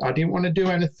explained that I didn't want to do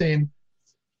anything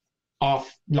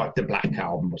off like the Black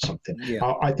Album or something.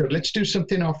 Yeah. I thought, let's do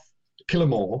something off Kill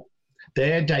 'Em All,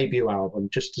 their debut album,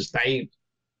 just as they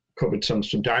covered songs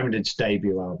from Diamond Head's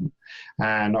debut album.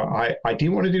 And I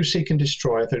didn't want to do Seek and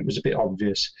Destroy. I thought it was a bit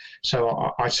obvious.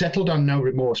 So I settled on No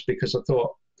Remorse because I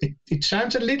thought it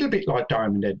sounds a little bit like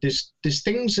Diamond Head. There's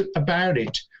things about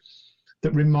it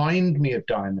that remind me of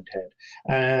Diamond Head.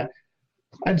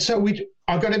 And so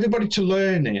I got everybody to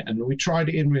learn it, and we tried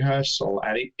it in rehearsal,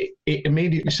 and it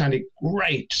immediately sounded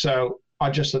great. So I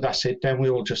just thought, that's it. Then we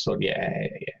all just thought, yeah,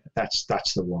 that's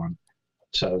the one.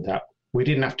 So that we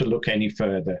didn't have to look any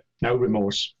further. No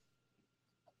Remorse.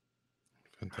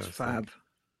 Fantastic. Fab.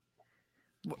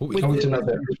 What's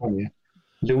another one here?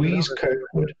 Louise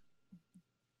Kirkwood.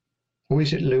 Or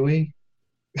is it Louis?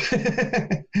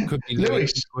 Could be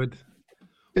Louis Kirkwood.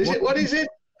 What is it?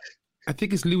 I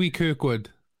think it's Louis Kirkwood.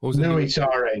 Louis,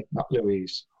 sorry, not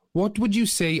Louise. What would you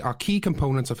say are key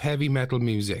components of heavy metal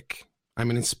music? I'm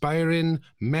an inspiring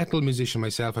metal musician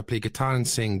myself. I play guitar and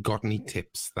sing. Got any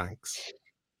tips? Thanks.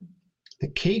 The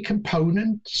key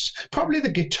components, probably the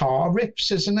guitar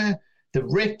riffs, isn't it? The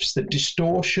riffs, the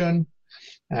distortion,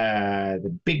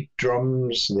 the big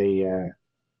drums, the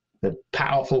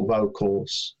powerful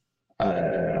vocals.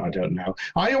 I don't know.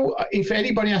 If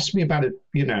anybody asks me about it,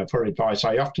 for advice,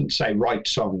 I often say write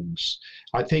songs.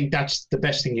 I think that's the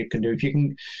best thing you can do.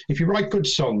 If you write good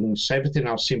songs, everything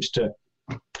else seems to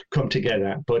come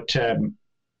together. But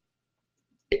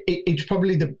it's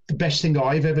probably the best thing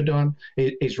I've ever done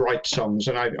is write songs.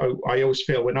 And I always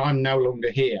feel when I'm no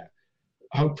longer here,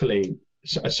 hopefully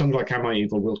a song like Am I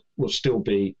Evil will still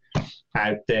be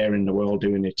out there in the world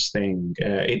doing its thing.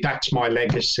 That's my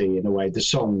legacy in a way, the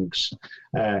songs.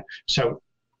 So,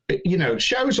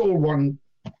 shows all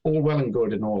well and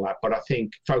good and all that, but I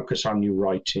think focus on your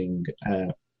writing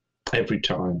every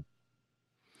time.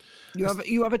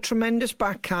 You have a tremendous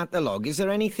back catalogue. Is there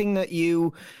anything that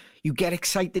you get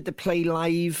excited to play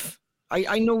live?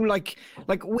 I know, like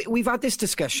we've had this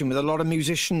discussion with a lot of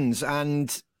musicians,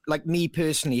 and like me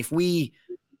personally, if we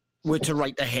were to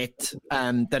write a hit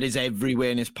that is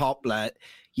everywhere and is popular,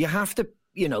 you have to,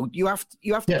 you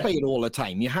have to play it all the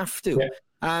time. You have to.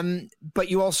 Yeah. But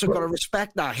you also got to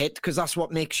respect that hit because that's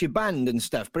what makes your band and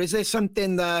stuff. But is there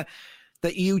something that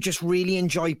you just really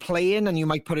enjoy playing and you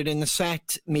might put it in the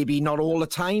set, maybe not all the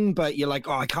time, but you're like,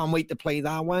 oh, I can't wait to play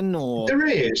that one? Or there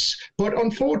is, but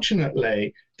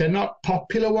unfortunately, they're not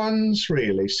popular ones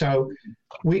really. So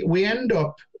we end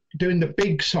up doing the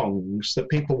big songs that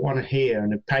people want to hear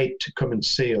and have paid to come and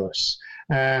see us.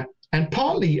 And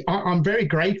partly, I'm very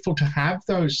grateful to have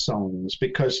those songs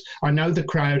because I know the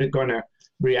crowd are going to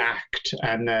react.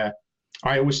 And I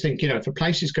always think, if a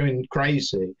place is going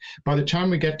crazy, by the time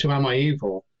we get to Am I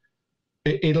Evil,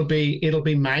 it'll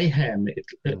be mayhem.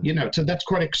 So that's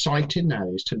quite exciting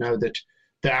now, is to know that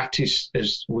that is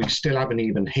we still haven't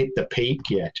even hit the peak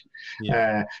yet.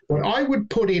 Yeah. But I would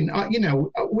put in,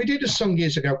 we did a song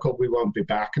years ago called "We Won't Be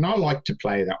Back," and I like to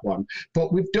play that one.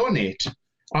 But we've done it.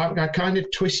 I kind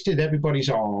of twisted everybody's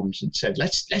arms and said,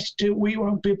 let's do "We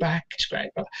Won't Be Back." It's great.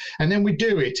 And then we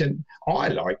do it, and I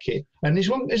like it. And there's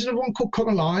another one called "Come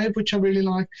Alive," which I really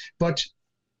like. But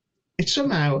it's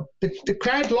somehow, the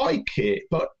crowd like it,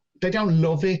 but they don't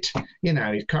love it.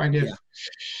 It kind of,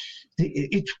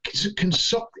 it can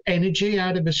suck energy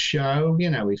out of a show.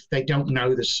 If they don't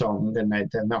know the song, then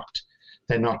they're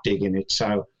not digging it.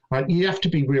 So you have to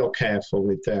be real careful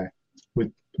with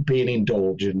being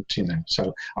indulgent,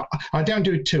 So I don't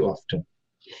do it too often.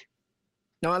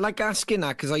 No, I like asking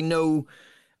that because I know,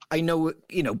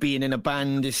 being in a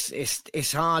band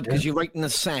is hard because you're writing a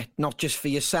set not just for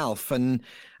yourself, and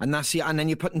that's and then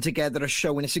you're putting together a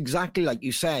show, and it's exactly like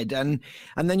you said, and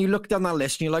then you look down that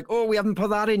list and you're like, oh, we haven't put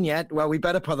that in yet. Well, we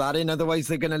better put that in, otherwise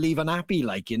they're going to leave unhappy,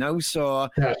 So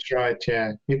that's right.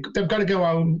 Yeah, they've got to go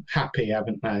home happy,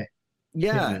 haven't they?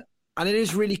 Yeah. And it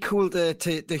is really cool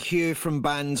to hear from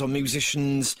bands or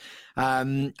musicians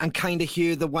and kind of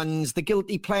hear the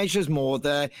guilty pleasures more.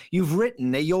 You've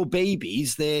written, they're your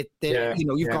babies.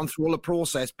 You've gone through all the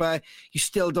process, but you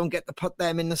still don't get to put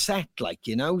them in the set,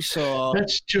 so.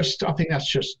 I think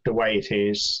that's just the way it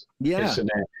is,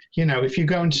 isn't it? If you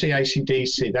go and see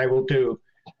AC/DC, they will do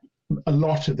a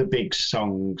lot of the big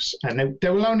songs, and they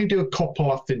will only do a couple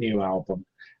off the new album.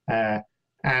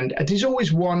 And there's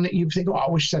always one that you think, I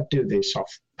wish I'd do this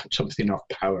off something off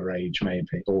Power Age, maybe,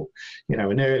 or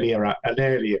an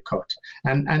earlier cut.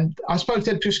 And I suppose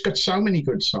they've just got so many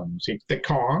good songs. They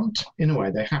can't, in a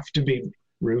way, they have to be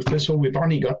ruthless. Or we've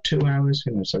only got 2 hours,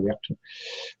 so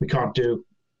we can't do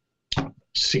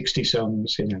 60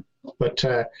 songs, But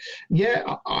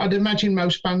I'd imagine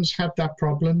most bands have that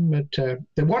problem. But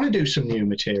they want to do some new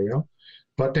material,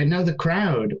 but they know the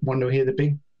crowd want to hear the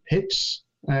big hits.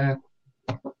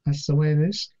 That's the way it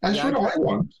is. That's what I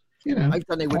want. I've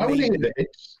done it with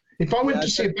if I went to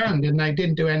see a band and they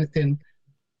didn't do anything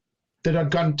that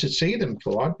I'd gone to see them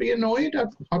for, I'd be annoyed.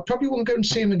 I probably wouldn't go and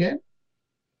see them again.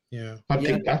 Yeah, I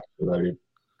think that's what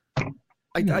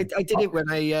I did it when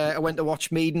I went to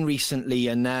watch Maiden recently,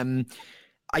 and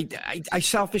I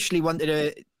selfishly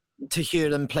wanted to hear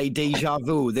them play Deja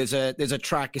Vu. There's a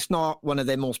track. It's not one of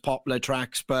their most popular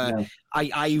tracks, but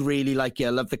I really like it. I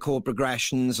love the chord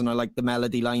progressions and I like the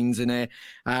melody lines in it.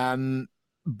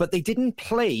 But they didn't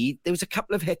play. There was a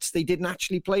couple of hits they didn't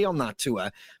actually play on that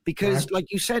tour because,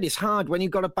 like you said, it's hard when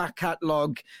you've got a back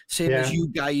catalogue, same as you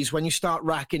guys. When you start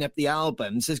racking up the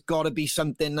albums, there's got to be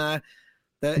something that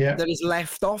is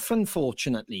left off,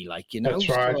 unfortunately. That's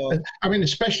right. So, I mean,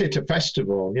 especially at a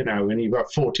festival, when you've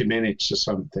got 40 minutes or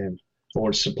something,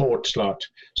 or a support slot,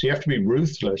 so you have to be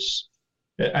ruthless.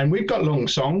 And we've got long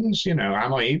songs. Am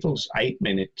I Evil's 8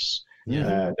 minutes.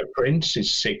 The Prince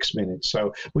is 6 minutes,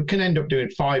 so we can end up doing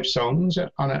 5 songs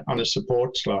on a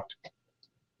support slot.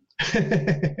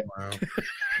 Wow.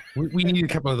 We need a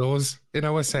couple of those in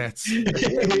our sets.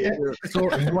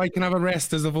 So I can have a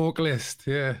rest as a vocalist.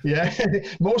 Yeah.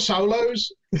 More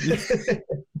solos.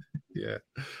 Yeah.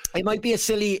 It might be a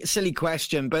silly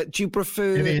question, but do you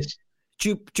prefer? It is. Do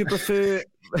you prefer?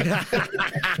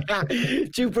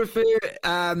 Do you prefer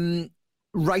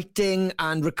writing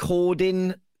and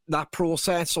recording that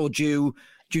process, or do you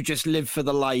just live for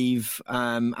the live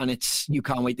and you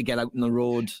can't wait to get out on the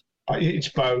road? It's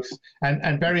both,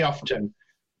 and very often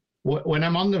when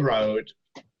I'm on the road,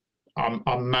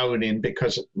 I'm moaning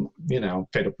because I'm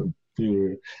fed up with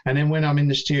you, and then when I'm in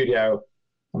the studio,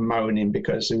 I'm moaning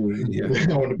because I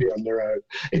want to be on the road.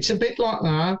 It's a bit like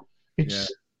that.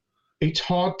 It's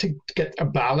hard to get a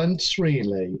balance,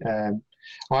 really.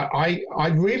 I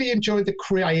really enjoy the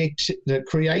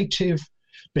creative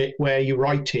bit where you're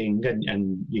writing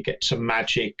and you get some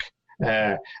magic.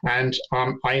 And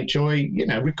I enjoy,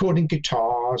 recording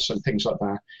guitars and things like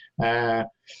that.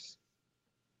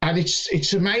 And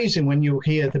it's amazing when you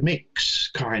hear the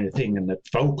mix kind of thing and the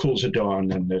vocals are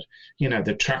done and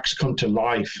the tracks come to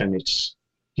life and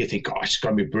you think, it's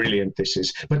going to be brilliant, this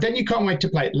is. But then you can't wait to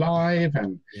play it live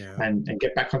and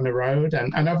get back on the road.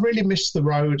 And I've really missed the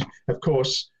road, of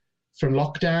course, from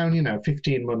lockdown,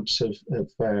 15 months of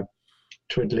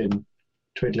twiddling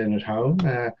at home.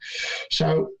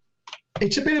 So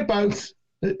it's a bit of both.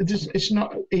 It's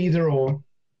not either or.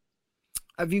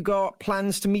 Have you got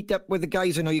plans to meet up with the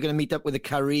guys? I know you're going to meet up with the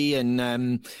Curry,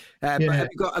 and but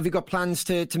have you got plans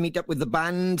to meet up with the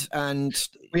band? And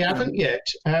we haven't yet.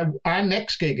 Our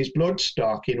next gig is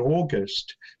Bloodstock in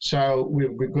August, so we're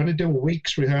going to do a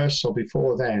week's rehearsal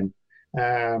before then,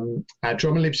 Our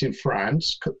drummer lives in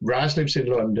France. Raz lives in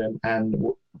London, and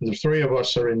the three of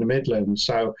us are in the Midlands.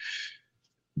 So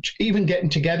even getting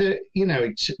together,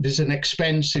 there's an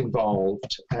expense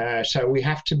involved. So we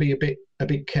have to be a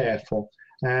bit careful.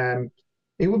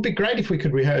 It would be great if we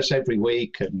could rehearse every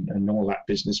week and all that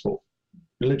business, but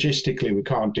logistically we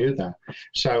can't do that.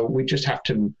 So we just have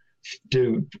to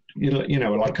do,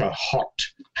 like a hot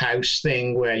house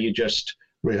thing where you just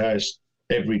rehearse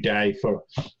every day for,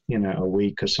 a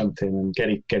week or something and get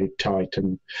it tight.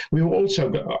 And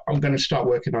I'm going to start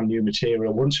working on new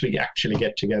material once we actually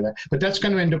get together. But that's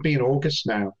going to end up being August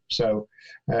now. So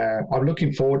I'm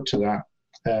looking forward to that.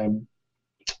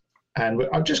 And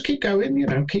I'll just keep going,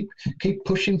 keep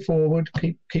pushing forward,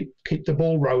 keep the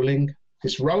ball rolling.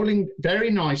 It's rolling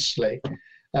very nicely,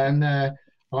 and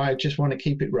I just want to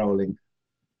keep it rolling.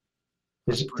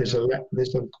 There's a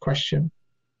question.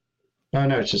 Oh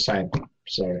no, it's the same.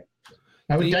 Sorry.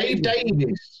 Oh, Dave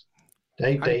Davies.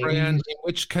 Brian, in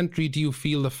which country do you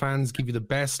feel the fans give you the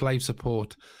best live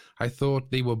support? I thought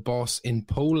they were boss in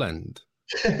Poland.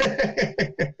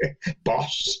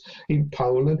 Boss in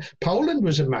Poland. Poland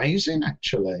was amazing,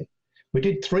 actually. We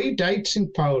did 3 dates in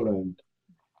Poland,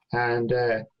 and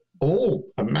all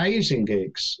amazing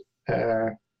gigs.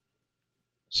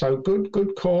 So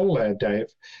good call there, Dave.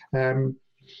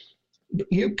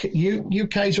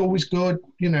 UK's always good.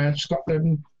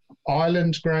 Scotland,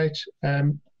 Ireland's great.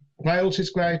 Wales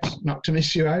is great. Not to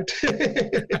miss you out.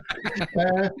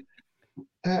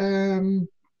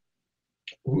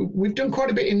 We've done quite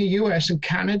a bit in the US, and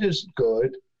Canada's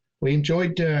good. We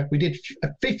enjoyed. We did a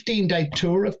 15-day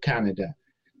tour of Canada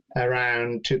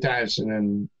around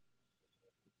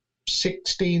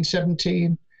 2016,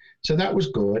 17. So that was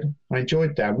good. I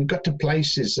enjoyed that. We got to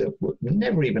places that we've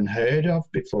never even heard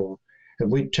of before,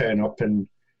 and we'd turn up and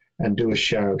do a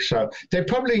show. So they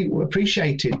probably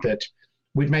appreciated that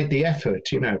we'd made the effort,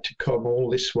 to come all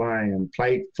this way and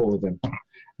play for them.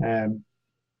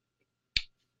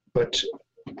 But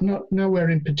nowhere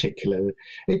in particular.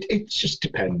 It just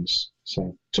depends.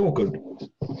 So it's all good.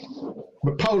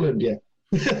 But Poland, yeah.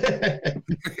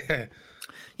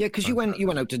 Yeah, because you went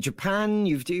out to Japan.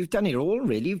 You've done it all,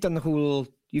 really. You've done the world.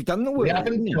 We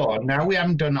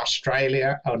haven't done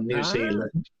Australia or New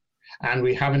Zealand, and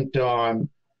we haven't done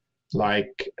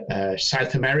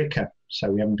South America. So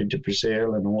we haven't been to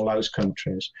Brazil and all those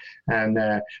countries. And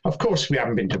of course, we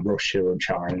haven't been to Russia or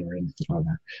China or anything like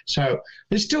that. So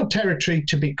there's still territory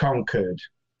to be conquered.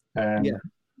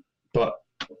 But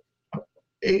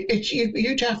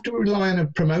you have to rely on a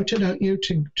promoter, don't you,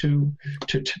 to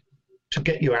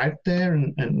get you out there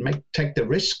and take the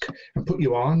risk and put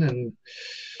you on. And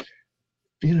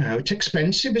it's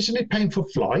expensive, isn't it? Paying for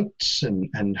flights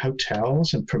and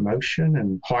hotels and promotion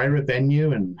and hire a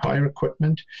venue and hire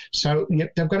equipment. So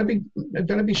they've got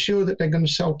to be sure that they're going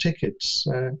to sell tickets.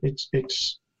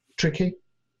 It's tricky,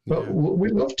 but we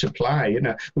love to play.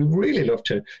 We really love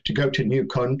to go to new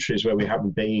countries where we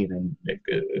haven't been and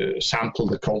sample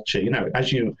the culture.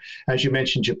 As you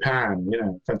mentioned, Japan.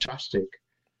 Fantastic.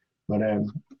 But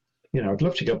I'd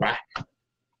love to go back,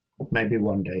 maybe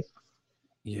one day.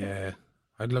 Yeah.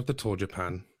 I'd love to tour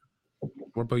Japan.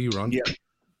 What about you, Ron? Yeah.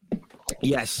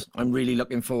 Yes, I'm really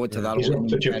looking forward to that.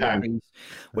 To Japan.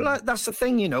 Well, that's the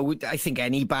thing, I think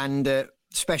any band,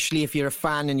 especially if you're a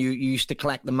fan and you used to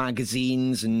collect the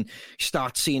magazines and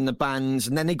start seeing the bands,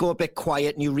 and then they go a bit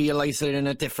quiet and you realise they're in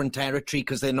a different territory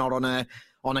because they're not on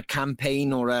a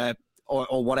campaign or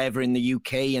whatever in the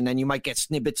UK, and then you might get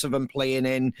snippets of them playing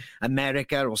in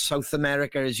America or South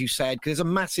America, as you said, because there's a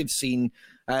massive scene,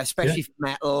 especially for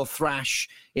metal, thrash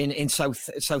in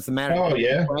South America. Oh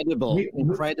yeah, incredible.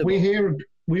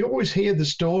 We always hear the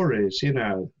stories.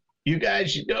 You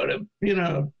guys should go to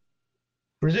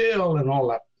Brazil and all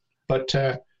that, but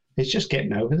it's just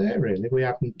getting over there. Really, we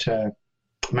haven't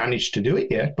managed to do it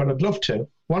yet, but I'd love to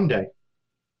one day.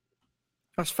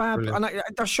 That's fab. Brilliant. And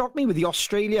that shocked me with the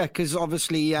Australia, because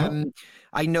obviously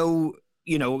I know,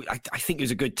 I think it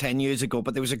was a good 10 years ago,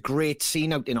 but there was a great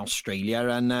scene out in Australia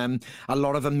and a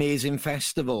lot of amazing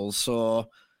festivals. So,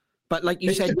 but like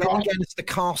you said, again, it's the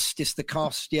cost.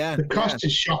 Yeah. The cost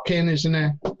is shocking, isn't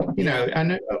it?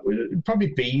 And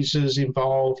probably visas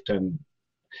involved. And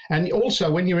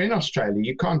also when you're in Australia,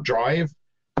 you can't drive,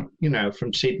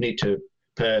 from Sydney to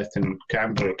Perth and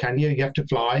Canberra, can you? You have to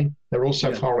fly. They're all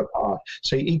so far apart.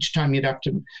 So each time you'd have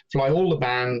to fly all the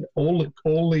band, all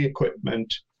the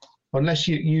equipment, unless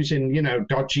you're using,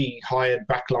 dodgy hired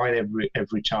backline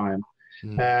every time.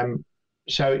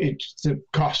 So the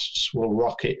costs will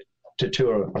rocket to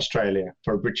tour Australia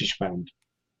for a British band.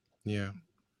 Yeah.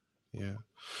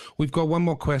 We've got one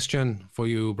more question for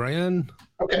you, Brian.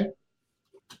 Okay.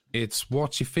 It's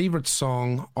what's your favourite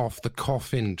song off the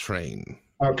Coffin Train?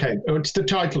 Okay, it's the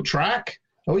title track.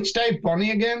 Oh, it's Dave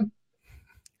Bonney again.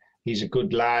 He's a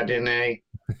good lad, isn't he?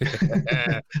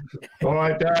 All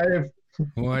right, Dave.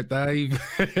 All right, Dave.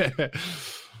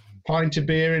 Pint of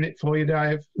beer in it for you,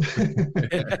 Dave.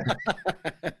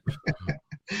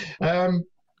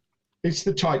 It's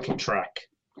the title track.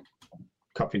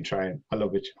 Coffin Train. I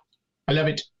love it. I love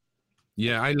it.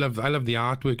 Yeah, I love the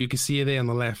artwork. You can see it there on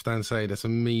the left-hand side. That's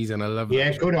amazing. I love that.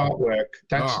 Yeah, good artwork.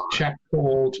 That's a chap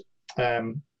called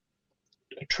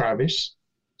Travis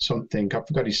something. I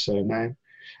forgot his surname.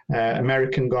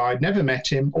 American guy. Never met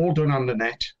him. All done on the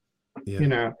net. Yeah. You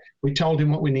know, we told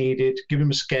him what we needed, give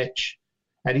him a sketch,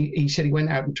 and he said he went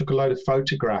out and took a load of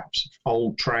photographs of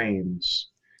old trains,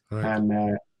 Right.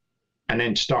 and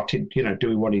then started, you know,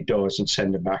 doing what he does and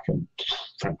send them back, and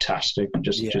fantastic,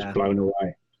 just blown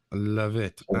away. I love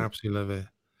it. Absolutely love it.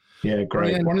 Yeah,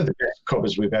 great. Yeah. One of the best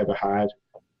covers we've ever had.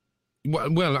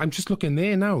 Well, I'm just looking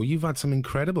there now. You've had some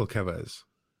incredible covers.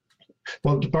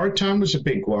 Well, the Borrowed Time was a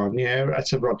big one. Yeah,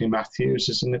 that's a Rodney Matthews,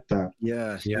 isn't it? That.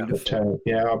 Yeah. Yeah. But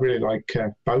yeah, I really like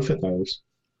both of those.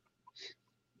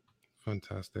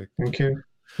 Fantastic. Thank you.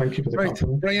 Thank you for the Right,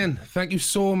 compliment. Brian, thank you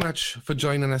so much for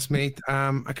joining us, mate.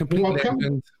 I completely You're welcome.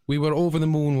 legend. We were over the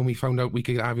moon when we found out we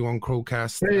could have you on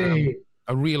Crowcast. Hey.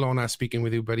 A real honour speaking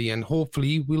with you, buddy, and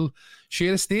hopefully we'll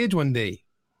share a stage one day.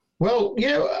 Well,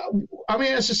 yeah, I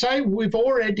mean, as I say, we've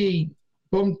already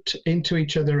bumped into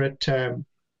each other at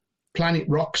Planet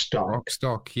Rockstock.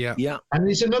 Rockstock, yeah. Yeah. And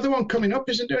there's another one coming up,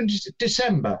 isn't there, in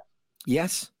December?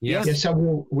 Yes. Yes. Yes,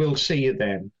 so we'll see you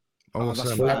then.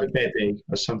 Awesome. We'll have a bebby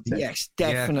or something. Yes,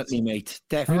 definitely, mate.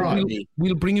 Definitely.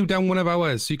 We'll bring you down one of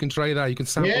ours so you can try that. You can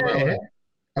sample Yeah. that.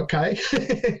 Okay.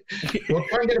 We'll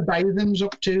try and get a Bathams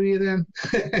up to you then.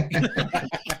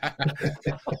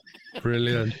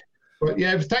 Brilliant. But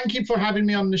yeah, thank you for having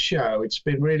me on the show. It's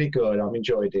been really good. I've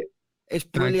enjoyed it. It's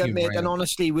brilliant, you, mate. Brian. And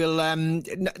honestly, we'll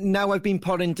now I've been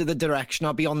put into the direction.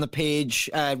 I'll be on the page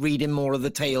reading more of the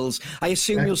tales. I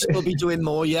assume you'll still be doing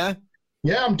more, yeah?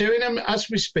 Yeah, I'm doing them as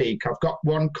we speak. I've got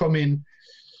one coming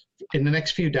in the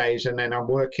next few days, and then I'm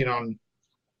working on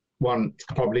one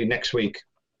probably next week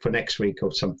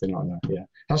or something like that. Yeah,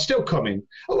 I'm still coming.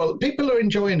 Oh, well, people are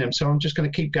enjoying them, so I'm just going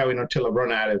to keep going until I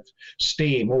run out of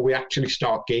steam or we actually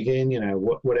start gigging. You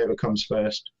know, whatever comes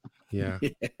first. Yeah.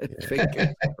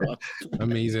 Fingers crossed.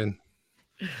 Amazing.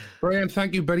 Brian,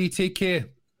 thank you, buddy. Take care.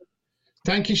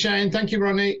 Thank you, Shane. Thank you,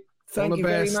 Ronnie. Thank All the you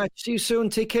very best. much. See you soon.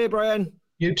 Take care, Brian.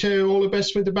 You too. All the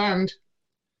best with the band.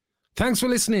 Thanks for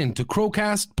listening to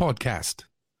Crowcast Podcast.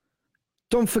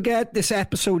 Don't forget, this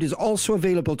episode is also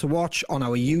available to watch on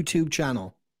our YouTube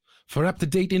channel. For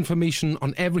up-to-date information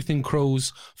on everything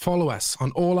Crows, follow us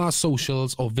on all our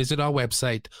socials or visit our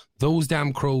website,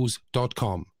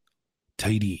 thosedamncrows.com.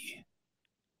 Tidy.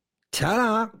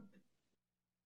 Ta-da!